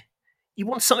like you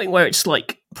want something where it's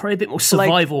like probably a bit more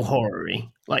survival horror-y.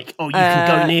 Like, you can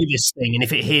go near this thing, and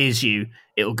if it hears you,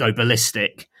 it'll go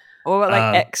ballistic. Or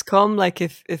like XCOM, like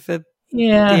if the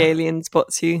alien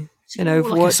spots you. in More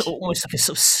Overwatch. almost like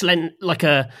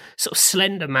a sort of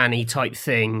Slender Man-y type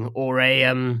thing, or a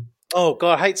Oh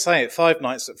god, I hate saying it. Five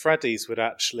Nights at Freddy's would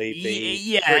actually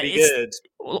be pretty good.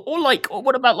 or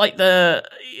what about like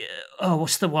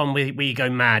what's the one where you go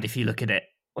mad if you look at it?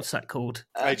 What's that called?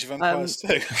 Age of Empires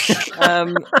 2.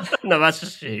 No, that's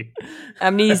just you.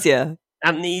 Amnesia.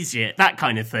 Amnesia, that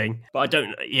kind of thing. But I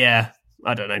don't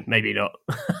know, maybe not.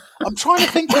 I'm trying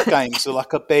to think of games with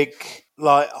like a big,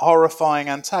 like horrifying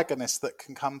antagonist that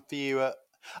can come for you at.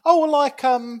 Oh, like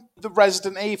the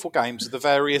Resident Evil games with the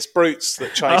various brutes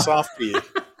that chase after you.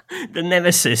 The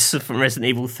Nemesis from Resident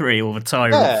Evil 3 or the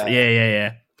Tyrant.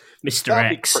 Yeah. Mr.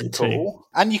 That'd X. be pretty cool.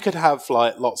 And you could have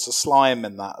like lots of slime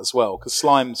in that as well, because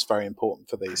slime's very important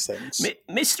for these things.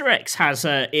 Mr. X has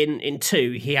in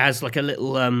 2, he has like a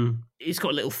little he's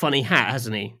got a little funny hat,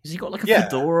 hasn't he? Has he got like a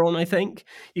fedora on, I think?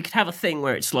 You could have a thing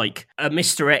where it's like a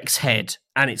Mr. X head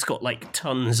and it's got like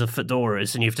tons of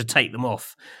fedoras and you have to take them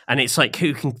off. And it's like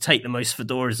who can take the most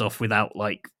fedoras off without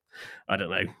like, I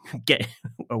don't know,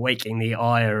 awakening the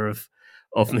ire of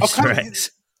Mr.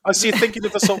 X. I see you thinking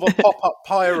of a sort of a pop-up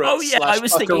pirate. Oh yeah, I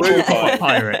was thinking of a pop-up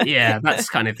pirate. Yeah, that's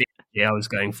kind of the idea I was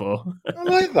going for. I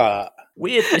like that.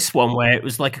 We had this one where it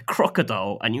was like a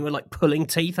crocodile and you were like pulling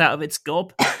teeth out of its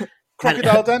gob.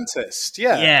 Crocodile dentist,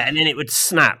 yeah. Yeah, and then it would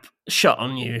snap shut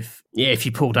on you if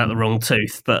you pulled out the wrong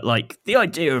tooth. But like the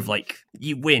idea of like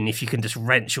you win if you can just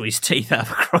wrench all his teeth out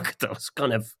of a crocodile is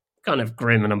kind of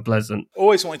grim and unpleasant.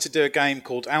 Always wanted to do a game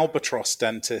called Albatross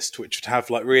Dentist, which would have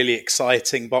like really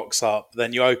exciting box art.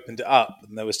 Then you opened it up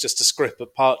and there was just a scrip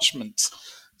of parchment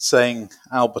saying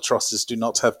albatrosses do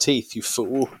not have teeth, you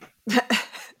fool.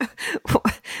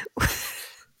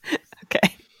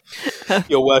 Okay.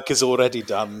 Your work is already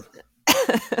done.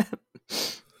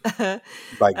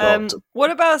 By God. What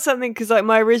about something, because like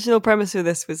my original premise of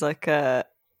this was like a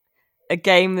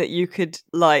game that you could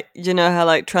like, you know how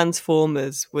like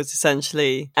Transformers was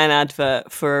essentially an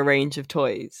advert for a range of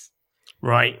toys,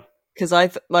 right? Because I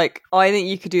think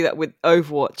you could do that with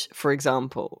Overwatch, for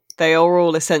example. They are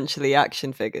all essentially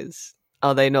action figures,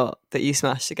 are they not, that you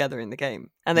smash together in the game?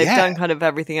 And they've done kind of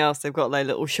everything else. They've got like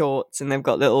little shorts and they've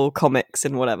got little comics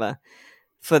and whatever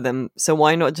for them. So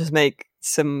why not just make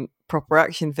some proper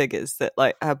action figures that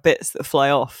like have bits that fly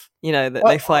off, you know, that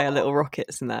they fire little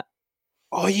rockets and that?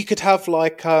 Oh, you could have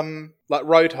like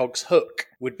Roadhog's hook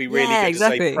would be really good.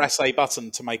 Exactly. To say press a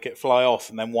button to make it fly off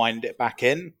and then wind it back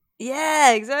in.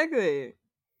 Yeah, exactly.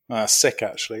 Sick,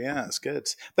 actually. Yeah, it's good.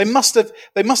 They must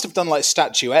have done like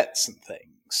statuettes and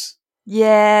things.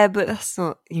 Yeah, but that's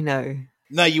not, you know.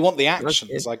 No, you want the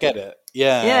actions. I get it.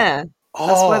 Yeah. Yeah.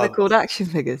 That's why they're called action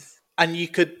figures. And you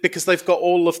could, because they've got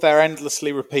all of their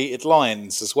endlessly repeated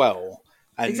lines as well.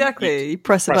 And exactly. You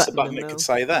press a button. It could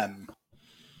say them.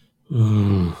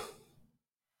 Mm.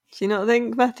 Do you not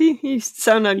think, Matthew? You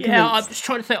sound unconvinced. Yeah, I was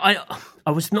trying to think.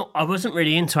 I wasn't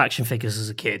really into action figures as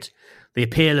a kid. The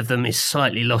appeal of them is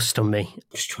slightly lost on me. I'm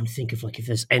just trying to think of like if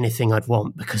there's anything I'd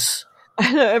want, because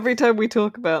I know every time we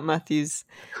talk about Matthew's,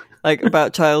 like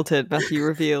about childhood, Matthew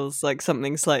reveals like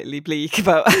something slightly bleak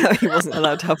about how he wasn't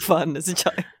allowed to have fun as a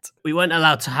child. We weren't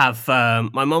allowed to have.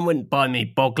 My mum wouldn't buy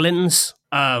me boglins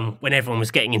when everyone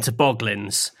was getting into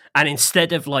boglins, and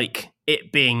instead of like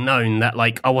it being known that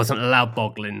like I wasn't allowed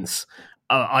boglins,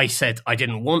 I said I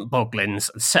didn't want boglins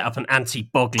and set up an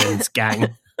anti-boglins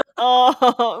gang.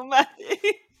 Oh,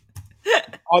 Matthew.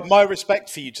 My respect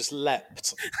for you just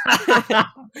leapt.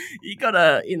 You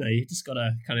just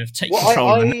gotta kind of take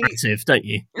control of the narrative, don't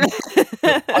you?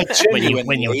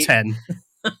 when you're 10.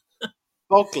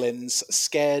 Boglins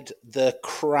scared the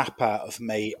crap out of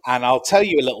me, and I'll tell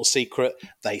you a little secret,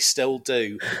 they still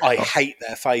do. I hate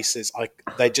their faces.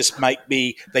 They just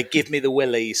they give me the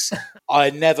willies.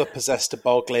 I never possessed a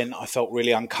boglin. I felt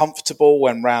really uncomfortable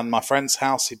when round my friend's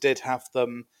house who did have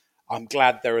them. I'm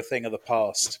glad they're a thing of the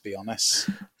past, to be honest.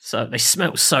 So they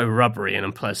smell so rubbery and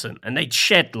unpleasant, and they'd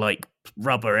shed like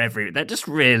rubber everywhere. They're just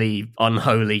really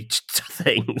unholy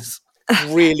things.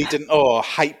 Really didn't. Oh, I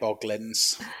hate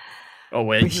boglins. Oh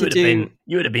well, you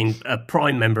would have been a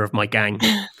prime member of my gang.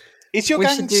 Is your we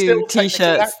gang should do still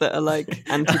T-shirts that are like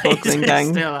anti-boglin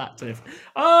gang? Still active.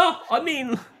 I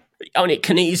mean, it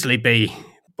can easily be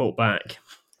brought back.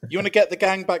 You want to get the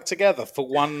gang back together for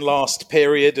one last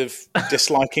period of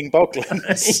disliking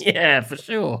boglins? Yeah, for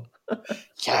sure.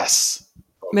 Yes.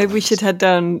 Maybe we should head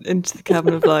down into the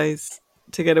Cavern of Lies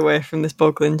to get away from this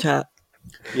boglin chat.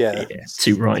 Yeah,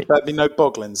 too right. There'd be no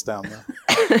boglins down there.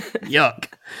 Yuck.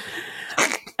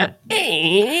 The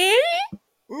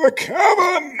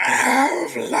Cavern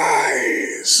of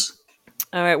Lies.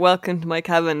 All right, welcome to my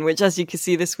cavern, which, as you can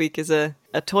see this week, is a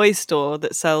toy store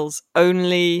that sells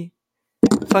only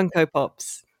Funko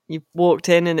Pops. You walked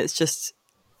in and it's just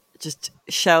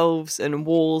shelves and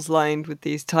walls lined with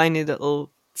these tiny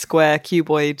little square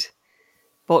cuboid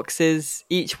boxes,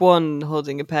 each one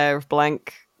holding a pair of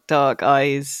blank, dark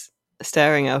eyes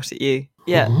staring out at you.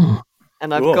 Yeah.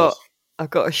 And I've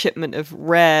got a shipment of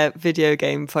rare video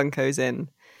game Funkos in.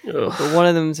 Ugh. But one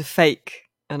of them's a fake,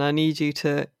 and I need you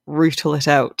to rootle it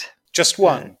out. Just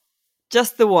one.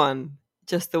 Just the one.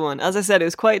 Just the one. As I said, it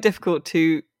was quite difficult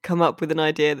to come up with an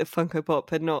idea that Funko Pop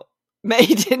had not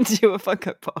made into a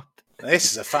Funko Pop.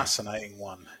 This is a fascinating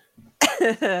one.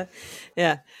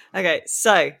 Yeah. Okay,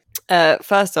 so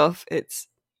first off, it's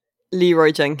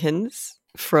Leroy Jenkins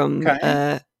from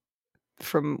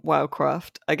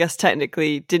Wildcraft. I guess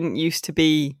technically didn't used to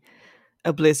be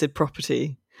a Blizzard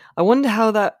property. I wonder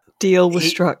how that deal was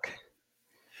struck.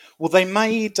 Well, they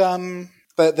made...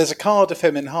 there's a card of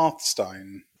him in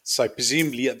Hearthstone, so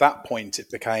presumably at that point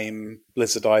it became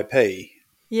Blizzard IP.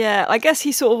 Yeah, I guess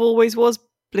he sort of always was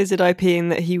Blizzard IP in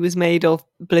that he was made of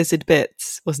Blizzard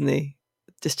bits, wasn't he?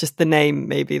 Just the name,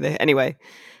 maybe. Anyway,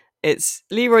 it's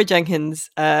Leroy Jenkins,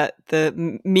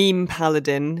 the meme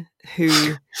paladin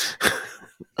who,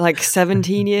 like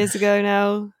 17 years ago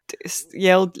now,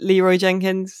 yelled Leroy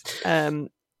Jenkins.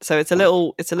 So it's a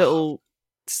little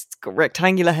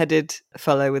rectangular-headed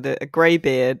fellow with a grey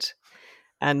beard,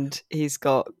 and he's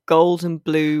got gold and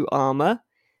blue armor,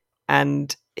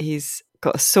 and he's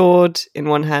got a sword in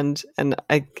one hand and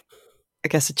I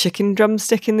guess a chicken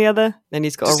drumstick in the other. Then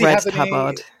he's got a red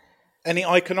tabard. Any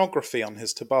iconography on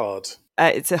his tabard?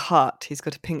 It's a heart. He's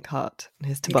got a pink heart on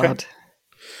his tabard. Okay.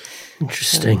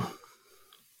 Interesting.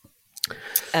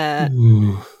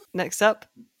 Next up,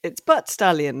 it's Butt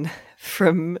Stallion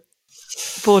from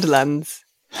Borderlands.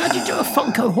 How do you do a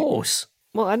Funko horse?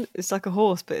 Well, it's like a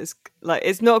horse, but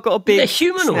it's not got a big. They're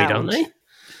humanoid, snout. aren't they?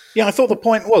 Yeah, I thought the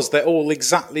point was they're all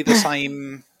exactly the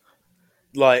same,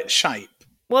 like, shape.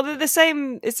 Well, they're the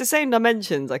same. It's the same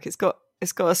dimensions. Like it's got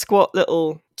a squat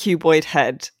little cuboid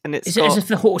head, and it's. Is it as if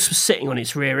the horse was sitting on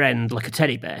its rear end like a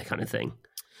teddy bear kind of thing?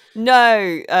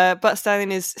 No, Butt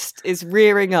Stallion is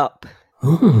rearing up.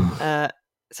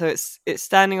 So it's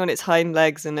standing on its hind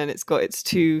legs, and then it's got its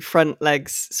two front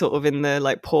legs sort of in the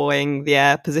like pawing the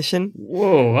air position.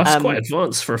 Whoa, that's quite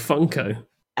advanced for a Funko.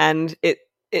 And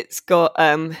it's got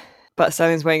Butt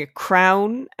Stallion's wearing a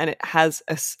crown, and it has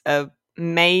a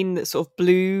mane that's sort of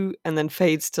blue and then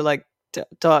fades to like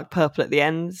dark purple at the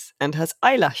ends, and has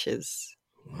eyelashes.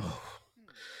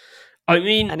 I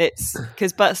mean, and it's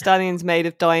because Butt Stallion's made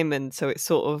of diamond, so it's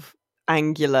sort of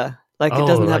angular. Like it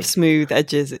doesn't have smooth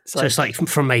edges. It's so it's like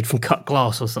made from cut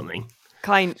glass or something.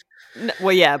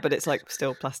 Well, yeah, but it's like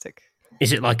still plastic.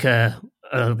 Is it like one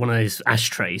of those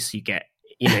ashtrays you get?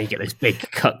 You get those big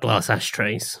cut glass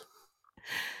ashtrays.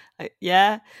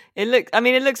 Yeah, it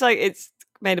looks like it's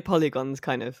made of polygons,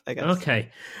 kind of. I guess.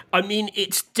 Okay, I mean,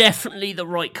 it's definitely the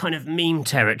right kind of meme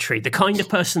territory. The kind of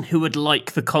person who would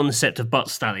like the concept of Butt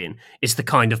Stallion is the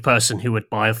kind of person who would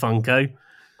buy a Funko.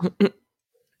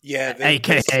 Yeah,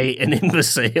 AKA an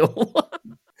imbecile.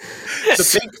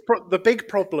 The big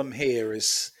problem here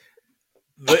is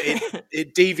that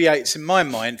it deviates in my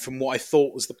mind from what I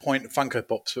thought was the point of Funko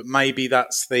Pops, but maybe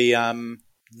that's them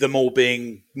all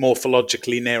being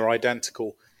morphologically near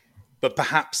identical. But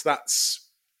perhaps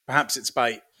it's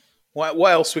bait.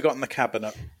 What else we got in the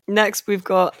cabinet? Next, we've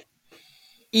got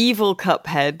Evil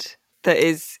Cuphead.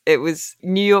 It was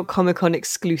New York Comic Con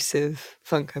exclusive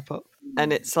Funko Pop.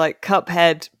 And it's like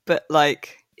Cuphead, but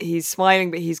like he's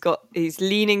smiling, but he's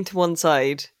leaning to one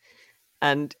side,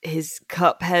 and his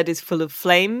cup head is full of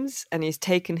flames, and he's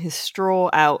taken his straw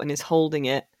out and is holding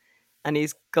it, and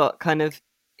he's got kind of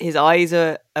his eyes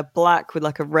are black with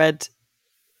like a red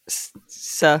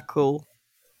circle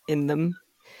in them,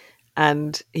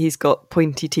 and he's got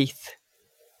pointy teeth.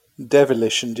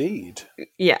 Devilish indeed.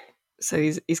 Yeah, so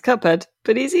he's Cuphead,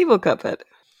 but he's evil Cuphead.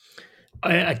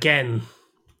 Again,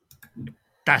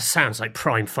 that sounds like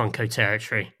prime Funko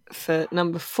territory. For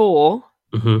number 4,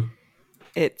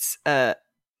 it's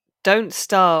Don't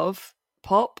Starve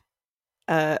Pop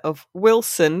of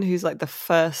Wilson, who's like the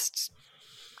first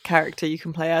character you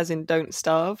can play as in Don't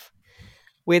Starve,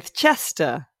 with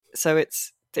Chester. So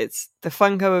it's the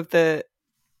Funko of the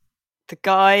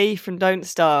guy from Don't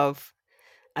Starve,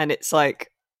 and it's like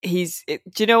do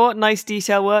you know what? Nice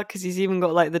detail work, because he's even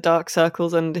got like the dark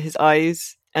circles under his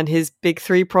eyes. And his big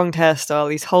 3-pronged hairstyle,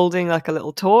 he's holding like a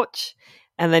little torch,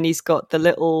 and then he's got the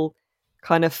little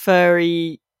kind of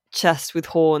furry chest with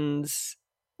horns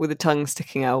with a tongue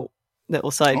sticking out,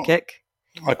 little sidekick.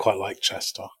 I quite like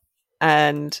Chester.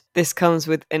 And this comes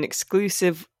with an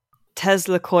exclusive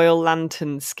Tesla coil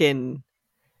lantern skin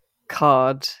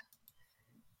card.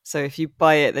 So if you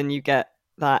buy it, then you get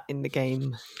that in the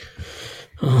game.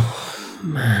 Oh,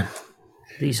 man.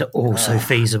 These are all so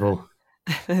feasible.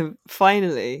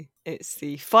 Finally, it's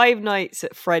the Five Nights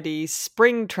at Freddy's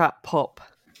Springtrap Pop.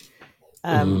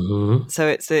 So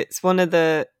it's one of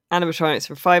the animatronics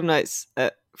from Five Nights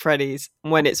at Freddy's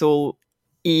when it's all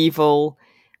evil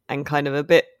and kind of a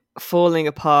bit falling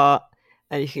apart,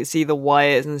 and you can see the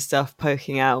wires and stuff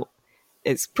poking out.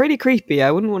 It's pretty creepy.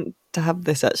 I wouldn't want to have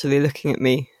this actually looking at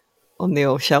me on the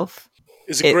old shelf.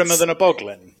 Is it grimmer than a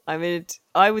boglin? I mean,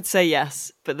 I would say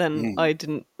yes, but then I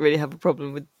didn't really have a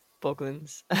problem with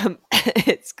boglins.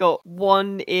 It's got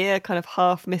one ear kind of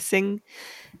half missing.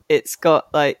 It's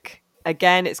got like,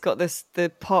 again, it's got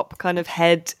the pop kind of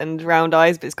head and round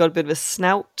eyes, but it's got a bit of a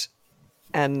snout,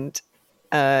 and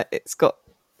it's got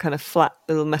kind of flat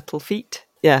little metal feet.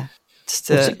 Yeah.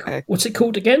 What's it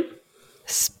called again?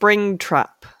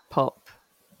 Springtrap Pop.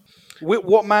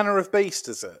 What manner of beast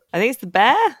is it? I think it's the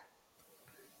bear.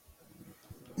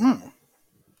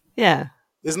 Yeah.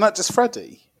 Isn't that just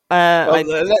Freddy?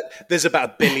 There's about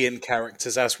 1 billion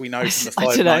characters, as we know from the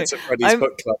Five Nights at Freddy's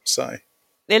book club. So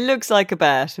it looks like a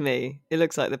bear to me. It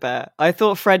looks like the bear. I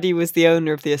thought Freddy was the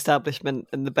owner of the establishment,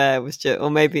 and the bear was just, or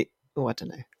maybe, I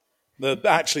don't know.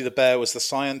 Actually, the bear was the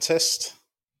scientist.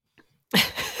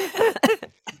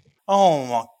 Oh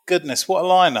my goodness, what a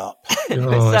lineup!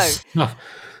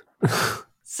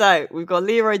 So we've got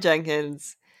Leroy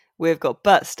Jenkins, we've got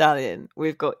Butt Stallion,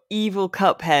 we've got Evil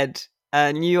Cuphead,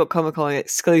 New York Comic Con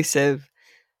exclusive.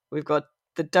 We've got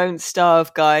the Don't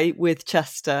Starve guy with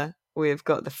Chester. We've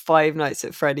got the Five Nights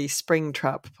at Freddy's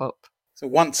Springtrap Pop. So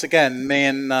once again, me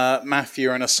and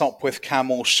Matthew are in a Sopwith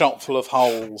Camel shot full of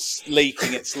holes,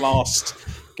 leaking its last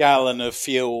gallon of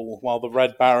fuel while the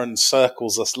Red Baron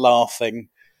circles us laughing.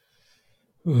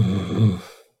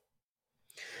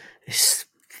 It's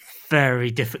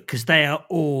very difficult because they're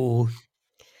all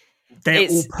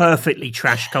perfectly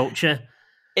trash culture.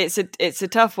 It's a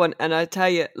tough one, and I tell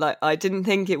you, like, I didn't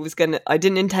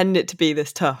intend it to be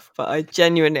this tough, but I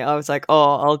was like,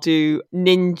 I'll do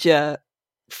Ninja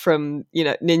from,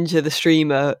 Ninja the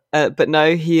streamer, but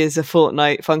no, he is a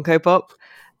Fortnite Funko Pop.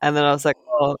 And then I was like,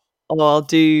 I'll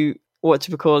do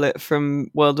whatchamacallit from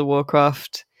World of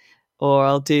Warcraft, or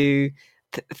I'll do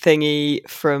Thingy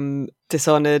from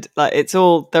Dishonored. Like,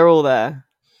 they're all there.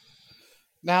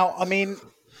 Now, I mean,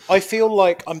 I feel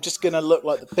like I'm just going to look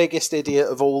like the biggest idiot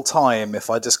of all time if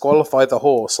I disqualify the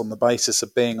horse on the basis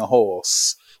of being a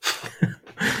horse.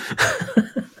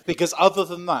 Because other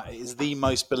than that, it is the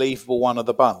most believable one of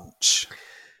the bunch.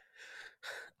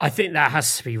 I think that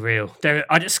has to be real.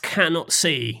 I just cannot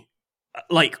see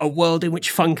like a world in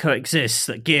which Funko exists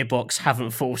that Gearbox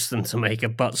haven't forced them to make a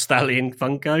Butt Stallion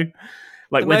Funko.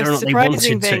 Like whether or not they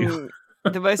wanted to.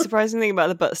 The most surprising thing about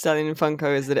the Butt Stallion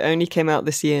Funko is that it only came out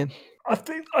this year. I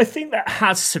think that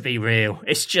has to be real.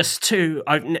 It's just two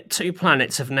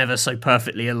planets have never so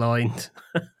perfectly aligned.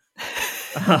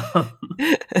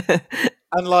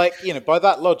 And by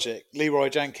that logic, Leroy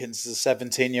Jenkins is a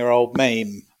 17-year-old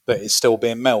meme that is still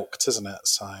being milked, isn't it?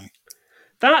 So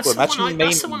that's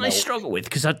the one I struggle with,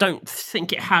 because I don't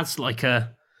think it has like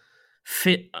a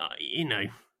fit.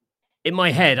 In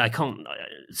my head, I can't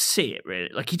see it really.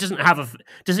 Like, does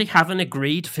he have an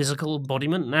agreed physical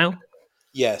embodiment now?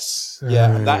 Yes,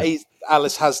 yeah, and that is,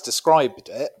 Alice has described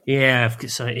it. Yeah,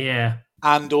 yeah.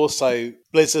 And also,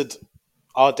 Blizzard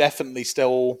are definitely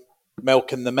still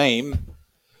milking the meme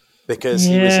because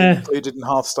he was included in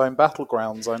Hearthstone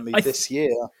Battlegrounds only this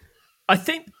year. I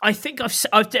think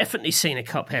I've definitely seen a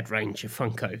Cuphead range of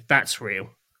Funko. That's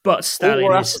real. But Stallion all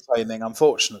we're ascertaining,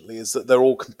 unfortunately, is that they're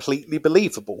all completely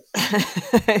believable.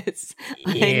 I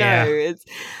know.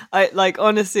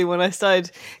 Honestly, when I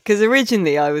started, because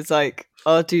originally I was like,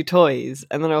 I'll do toys,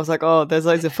 and then I was like, there's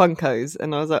loads of Funkos,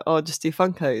 and I was like, I'll just do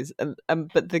Funkos,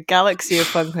 and but the galaxy of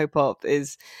Funko Pop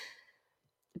is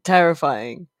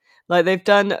terrifying. Like, they've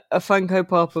done a Funko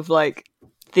Pop of like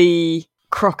the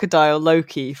crocodile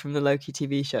Loki from the Loki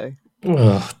TV show.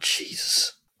 Oh,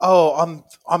 Jesus. Oh,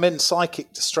 I'm in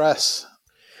psychic distress.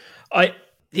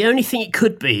 The only thing it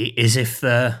could be is if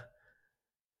there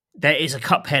is a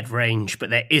Cuphead range, but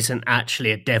there isn't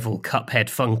actually a Devil Cuphead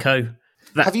Funko.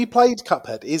 Have you played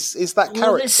Cuphead? Is that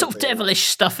character? There's sort of devilish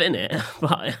stuff in it,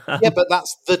 but but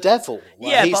that's the devil.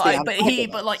 Like, but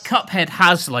Cuphead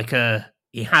has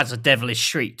he has a devilish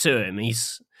streak to him.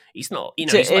 He's not,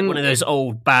 he's like one of those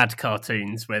old bad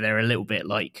cartoons where they're a little bit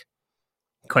like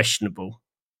questionable.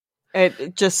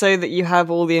 Just so that you have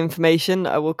all the information,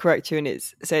 I will correct you, and it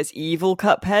says Evil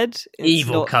Cuphead.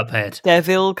 Evil Cuphead.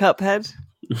 Devil Cuphead.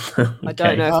 Okay. I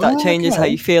don't know if that changes how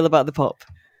you feel about the pop.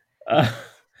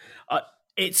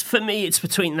 It's for me. It's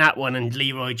between that one and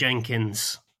Leroy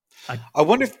Jenkins. I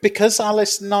wonder if because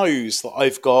Alice knows that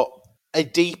I've got a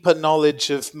deeper knowledge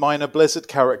of minor Blizzard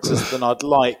characters than I'd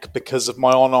like because of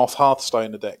my on-off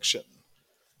Hearthstone addiction,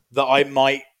 that I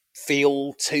might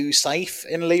feel too safe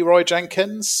in Leroy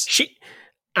Jenkins.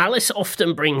 Alice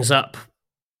often brings up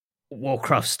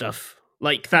Warcraft stuff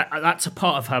like that. That's a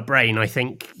part of her brain. I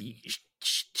think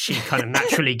she kind of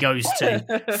naturally goes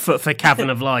to for Cavern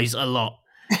of Lies a lot.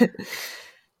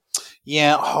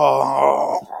 Yeah,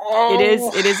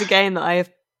 It is a game that I have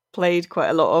played quite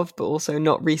a lot of, but also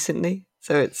not recently.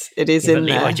 So it is in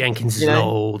there. Leroy Jenkins is an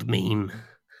old meme.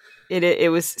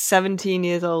 It was 17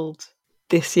 years old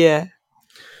this year.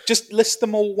 Just list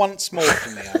them all once more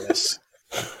for me, Alice.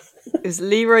 It's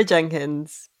Leroy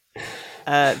Jenkins,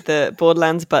 the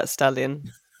Borderlands Butt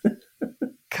Stallion,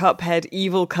 Cuphead,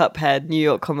 Evil Cuphead, New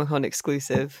York Comic Con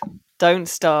exclusive, Don't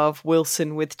Starve,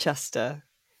 Wilson with Chester,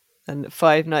 and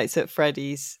Five Nights at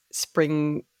Freddy's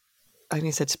Springtrap.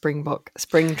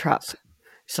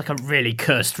 It's like a really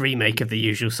cursed remake of The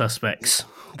Usual Suspects,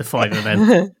 the 5 of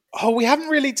them. Oh, we haven't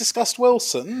really discussed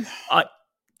Wilson.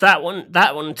 That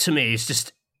one to me is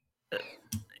just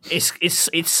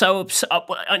it's so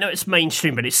I know it's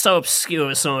mainstream, but it's so obscure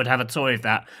that someone would have a toy of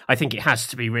that. I think it has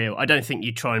to be real. I don't think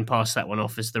you try and pass that one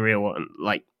off as the real one.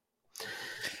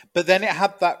 But then it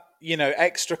had that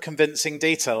extra convincing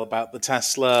detail about the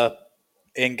Tesla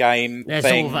in-game There's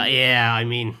thing. all that, yeah. I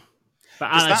mean, but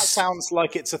Alice, that sounds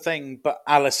like it's a thing, but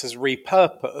Alice has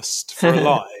repurposed for a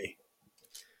lie.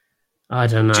 I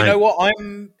don't know. Do you know what?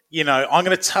 I'm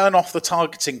going to turn off the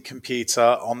targeting computer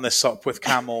on this Up with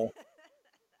Camel,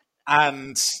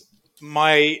 and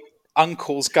my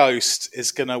uncle's ghost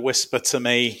is going to whisper to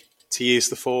me to use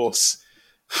the Force,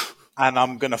 and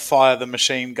I'm going to fire the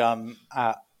machine gun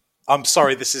at. I'm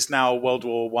sorry, this is now a World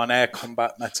War I air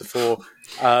combat metaphor.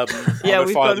 Yeah,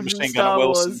 we've got the machine Star gun at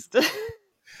Wars. Wilson.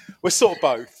 We're sort of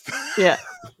both. Yeah.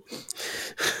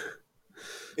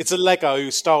 It's a Lego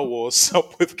Star Wars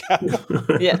Up with Camel.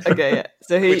 Yeah, okay, yeah.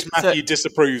 So which Matthew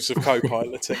disapproves of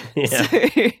co-piloting. Yeah.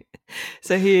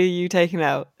 So who are you taking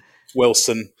out?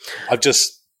 Wilson. I've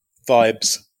just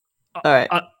vibes. All right.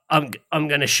 I'm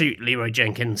going to shoot Leroy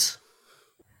Jenkins.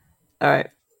 All right.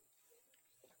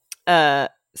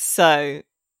 So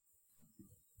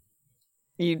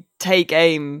you take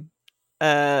aim.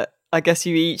 I guess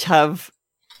you each have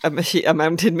a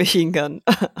mounted machine gun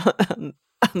on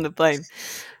the plane.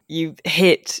 You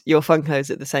hit your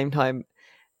Funkos at the same time,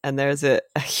 and there's a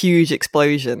huge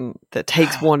explosion that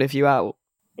takes one of you out.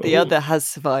 The other has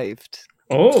survived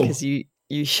because you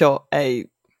shot a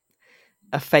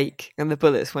fake, and the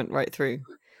bullets went right through.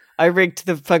 I rigged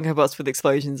the Funko Pops with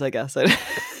explosions, I guess.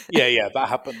 Yeah, that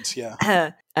happened.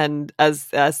 Yeah, and as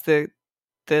the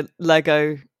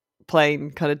Lego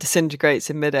plane kind of disintegrates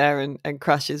in midair and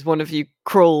crashes, one of you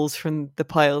crawls from the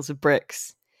piles of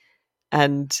bricks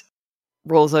and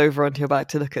rolls over onto your back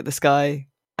to look at the sky,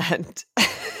 and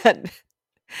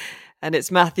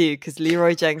it's Matthew because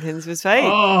Leroy Jenkins was fake.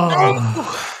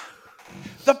 Oh.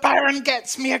 The Baron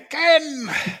gets me again.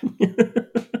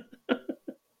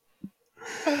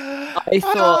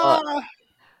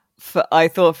 I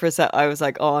thought for a sec, I was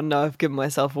like, oh no, I've given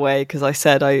myself away because I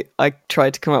said I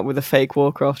tried to come up with a fake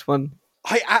Warcraft one.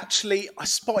 I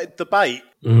spotted the bait.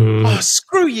 Oh,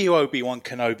 screw you, Obi-Wan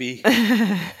Kenobi.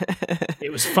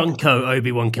 It was Funko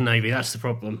Obi-Wan Kenobi, that's the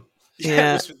problem.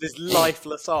 Yeah. It was with his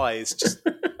lifeless eyes just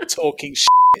talking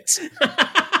shit.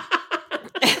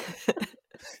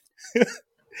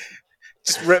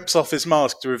 Just rips off his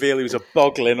mask to reveal he was a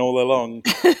boglin all along.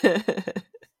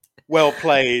 Well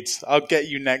played. I'll get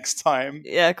you next time.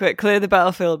 Yeah, quick, clear the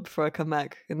battlefield before I come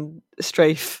back and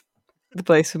strafe the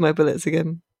place with my bullets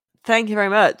again. Thank you very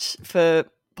much for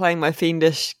playing my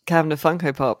fiendish Cavern of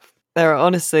Funko Pop. There are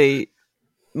honestly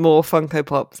more Funko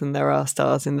Pops than there are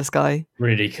stars in the sky.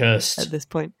 Really cursed. At this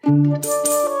point.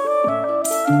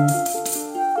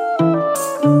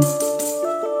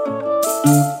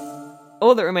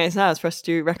 All that remains now is for us to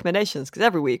do recommendations, because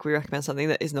every week we recommend something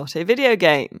that is not a video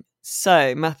game.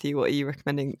 So, Matthew, what are you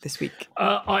recommending this week?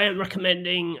 I am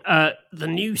recommending the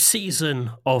new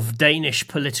season of Danish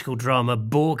political drama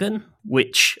Borgen,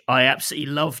 which I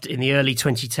absolutely loved in the early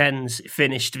 2010s. It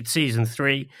finished with season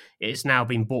 3. It has now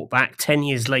been brought back 10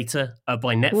 years later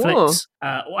by Netflix.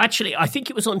 Well, actually, I think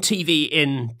it was on TV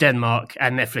in Denmark,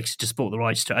 and Netflix just bought the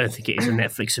rights to it. I don't think it is a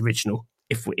Netflix original,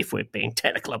 if we're being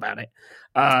technical about it.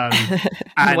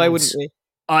 Why wouldn't we?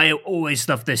 I always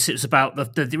loved this. It was about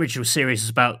the original series is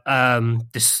about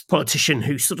this politician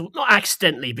who sort of, not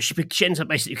accidentally, but she ends up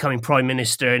basically becoming prime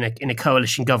minister in a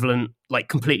coalition government, like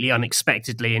completely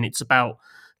unexpectedly. And it's about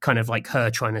kind of like her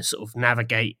trying to sort of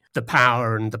navigate the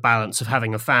power and the balance of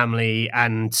having a family.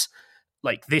 And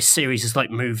like this series has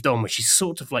like moved on, where she's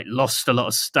sort of like lost a lot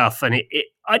of stuff, and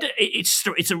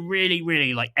it's a really,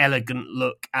 really like elegant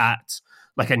look at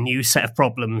like a new set of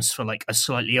problems for like a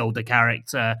slightly older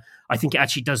character. I think it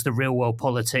actually does the real world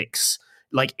politics.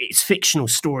 Like its fictional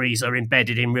stories are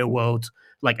embedded in real world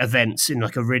like events in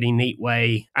like a really neat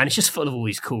way, and it's just full of all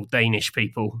these cool Danish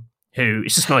people who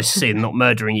it's just nice to see them not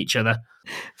murdering each other.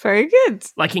 Very good.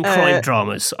 Like in crime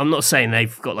dramas. I'm not saying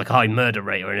they've got like a high murder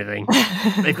rate or anything.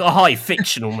 They've got a high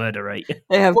fictional murder rate.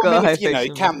 They have got a high if,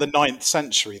 you count the 9th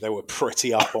century, they were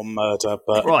pretty up on murder,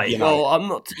 but right. Well, I'm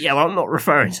not. Yeah, well, I'm not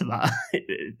referring to that.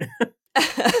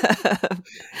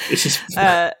 It's just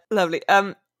lovely.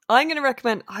 I'm going to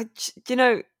recommend.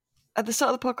 At the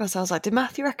start of the podcast, I was like, "Did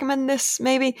Matthew recommend this?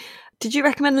 Maybe? Did you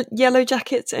recommend Yellow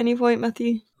Jackets at any point,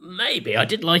 Matthew?" Maybe I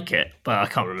did like it, but I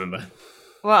can't remember.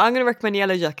 Well, I'm going to recommend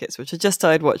Yellow Jackets, which I just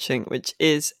started watching, which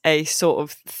is a sort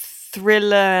of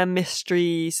thriller,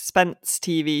 mystery, suspense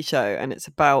TV show, and it's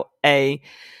about a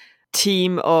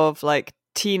team of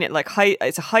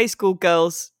it's a high school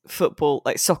girls football,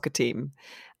 like soccer team,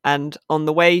 and on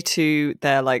the way to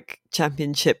their like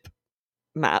championship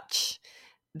match,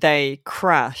 they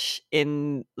crash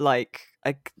in like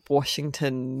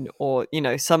Washington or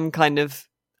some kind of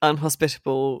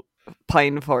unhospitable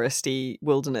pine foresty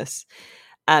wilderness,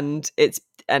 and it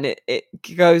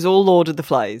goes all Lord of the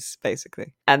Flies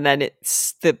basically. And then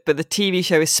but the TV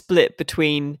show is split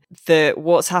between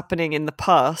what's happening in the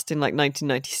past in like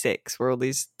 1996 where all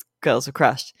these girls have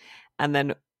crashed, and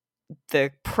then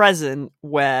the present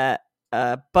where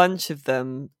a bunch of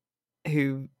them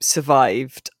who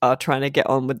survived are trying to get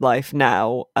on with life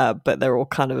now, but they're all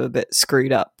kind of a bit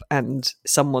screwed up and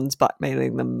someone's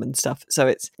blackmailing them and stuff. So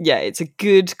it's a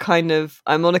good kind of,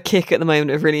 I'm on a kick at the moment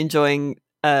of really enjoying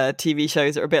TV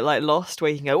shows that are a bit like Lost,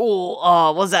 where you can go,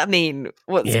 oh, what does that mean?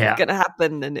 What's going to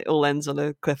happen? And it all ends on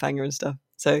a cliffhanger and stuff.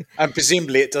 So, and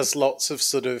presumably it does lots of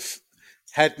sort of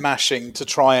head mashing to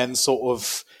try and sort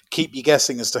of keep you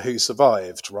guessing as to who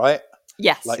survived, right?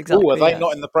 Yes, like, exactly. Are they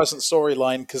not in the present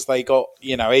storyline because they got,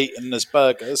 eaten as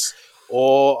burgers,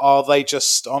 or are they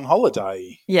just on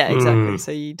holiday? Yeah, exactly.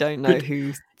 So you don't know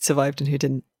who survived and who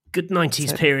didn't. Good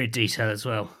 90s period detail as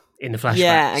well in the flashbacks.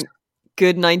 Yeah, and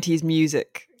good 90s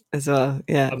music as well.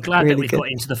 Yeah, I'm glad that we've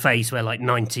got into the phase where like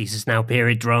 90s is now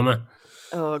period drama.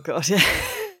 Oh god,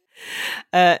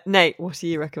 yeah. Nate, what are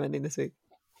you recommending this week?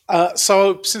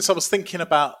 So since I was thinking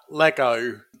about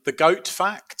Lego, the goat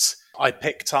fact I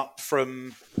picked up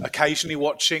from occasionally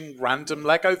watching random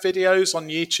Lego videos on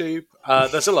YouTube.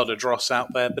 There's a lot of dross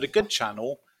out there, but a good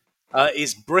channel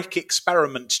is Brick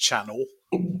Experiment Channel.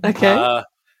 Okay.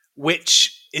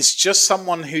 Which is just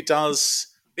someone who does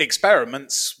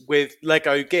experiments with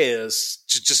Lego gears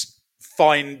to just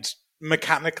find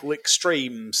mechanical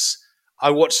extremes. I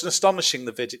watched an astonishing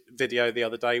video the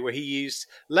other day where he used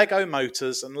Lego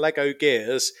motors and Lego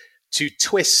gears to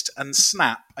twist and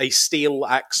snap a steel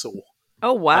axle.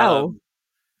 Oh, wow.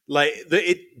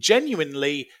 It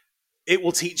genuinely, it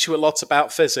will teach you a lot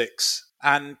about physics.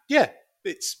 And yeah,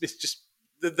 it's just,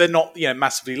 they're not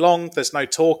massively long. There's no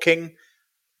talking.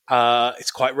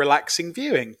 It's quite relaxing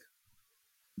viewing.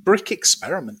 Brick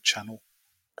Experiment Channel.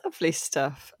 Lovely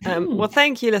stuff. Well,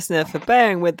 thank you, listener, for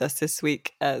bearing with us this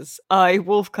week as I,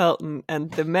 Wolf Carlton,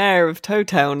 and the Mayor of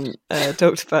Towtown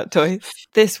talked about toys.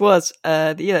 This was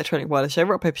the Electronic Wireless Show,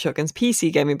 Rock Paper Shotgun's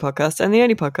PC gaming podcast, and the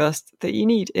only podcast that you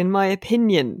need, in my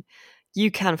opinion. You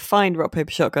can find Rock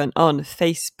Paper Shotgun on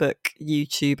Facebook,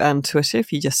 YouTube, and Twitter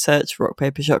if you just search Rock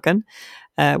Paper Shotgun.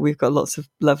 We've got lots of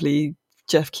lovely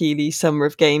Jeff Keighley Summer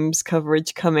of Games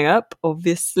coverage coming up,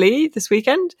 obviously, this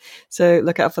weekend. So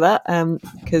look out for that,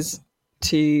 because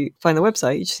to find the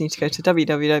website, you just need to go to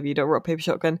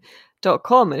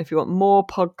www.rockpapershotgun.com. And if you want more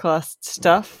podcast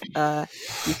stuff,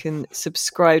 you can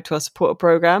subscribe to our supporter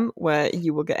program, where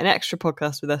you will get an extra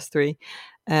podcast with us three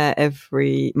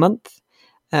every month,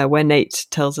 where Nate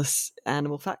tells us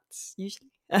animal facts, usually.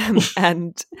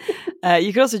 And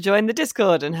you can also join the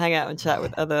Discord and hang out and chat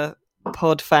with other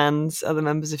pod fans, other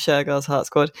members of Shergar's Heart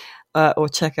Squad, or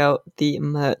check out the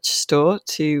merch store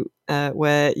to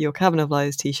wear your Cabin of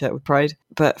Lies t-shirt with pride.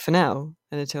 But for now,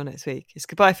 and until next week, it's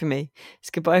goodbye from me. It's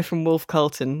goodbye from Wolf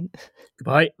Carlton.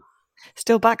 Goodbye.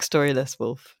 Still backstoryless,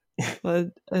 Wolf.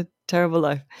 What a terrible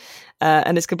life.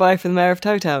 And it's goodbye from the Mayor of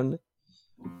Towtown.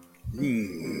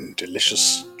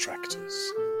 Delicious tractors.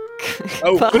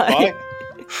 Oh, goodbye.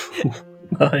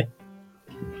 Bye.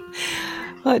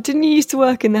 Didn't you used to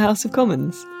work in the House of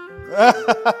Commons?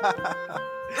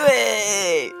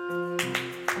 Wait.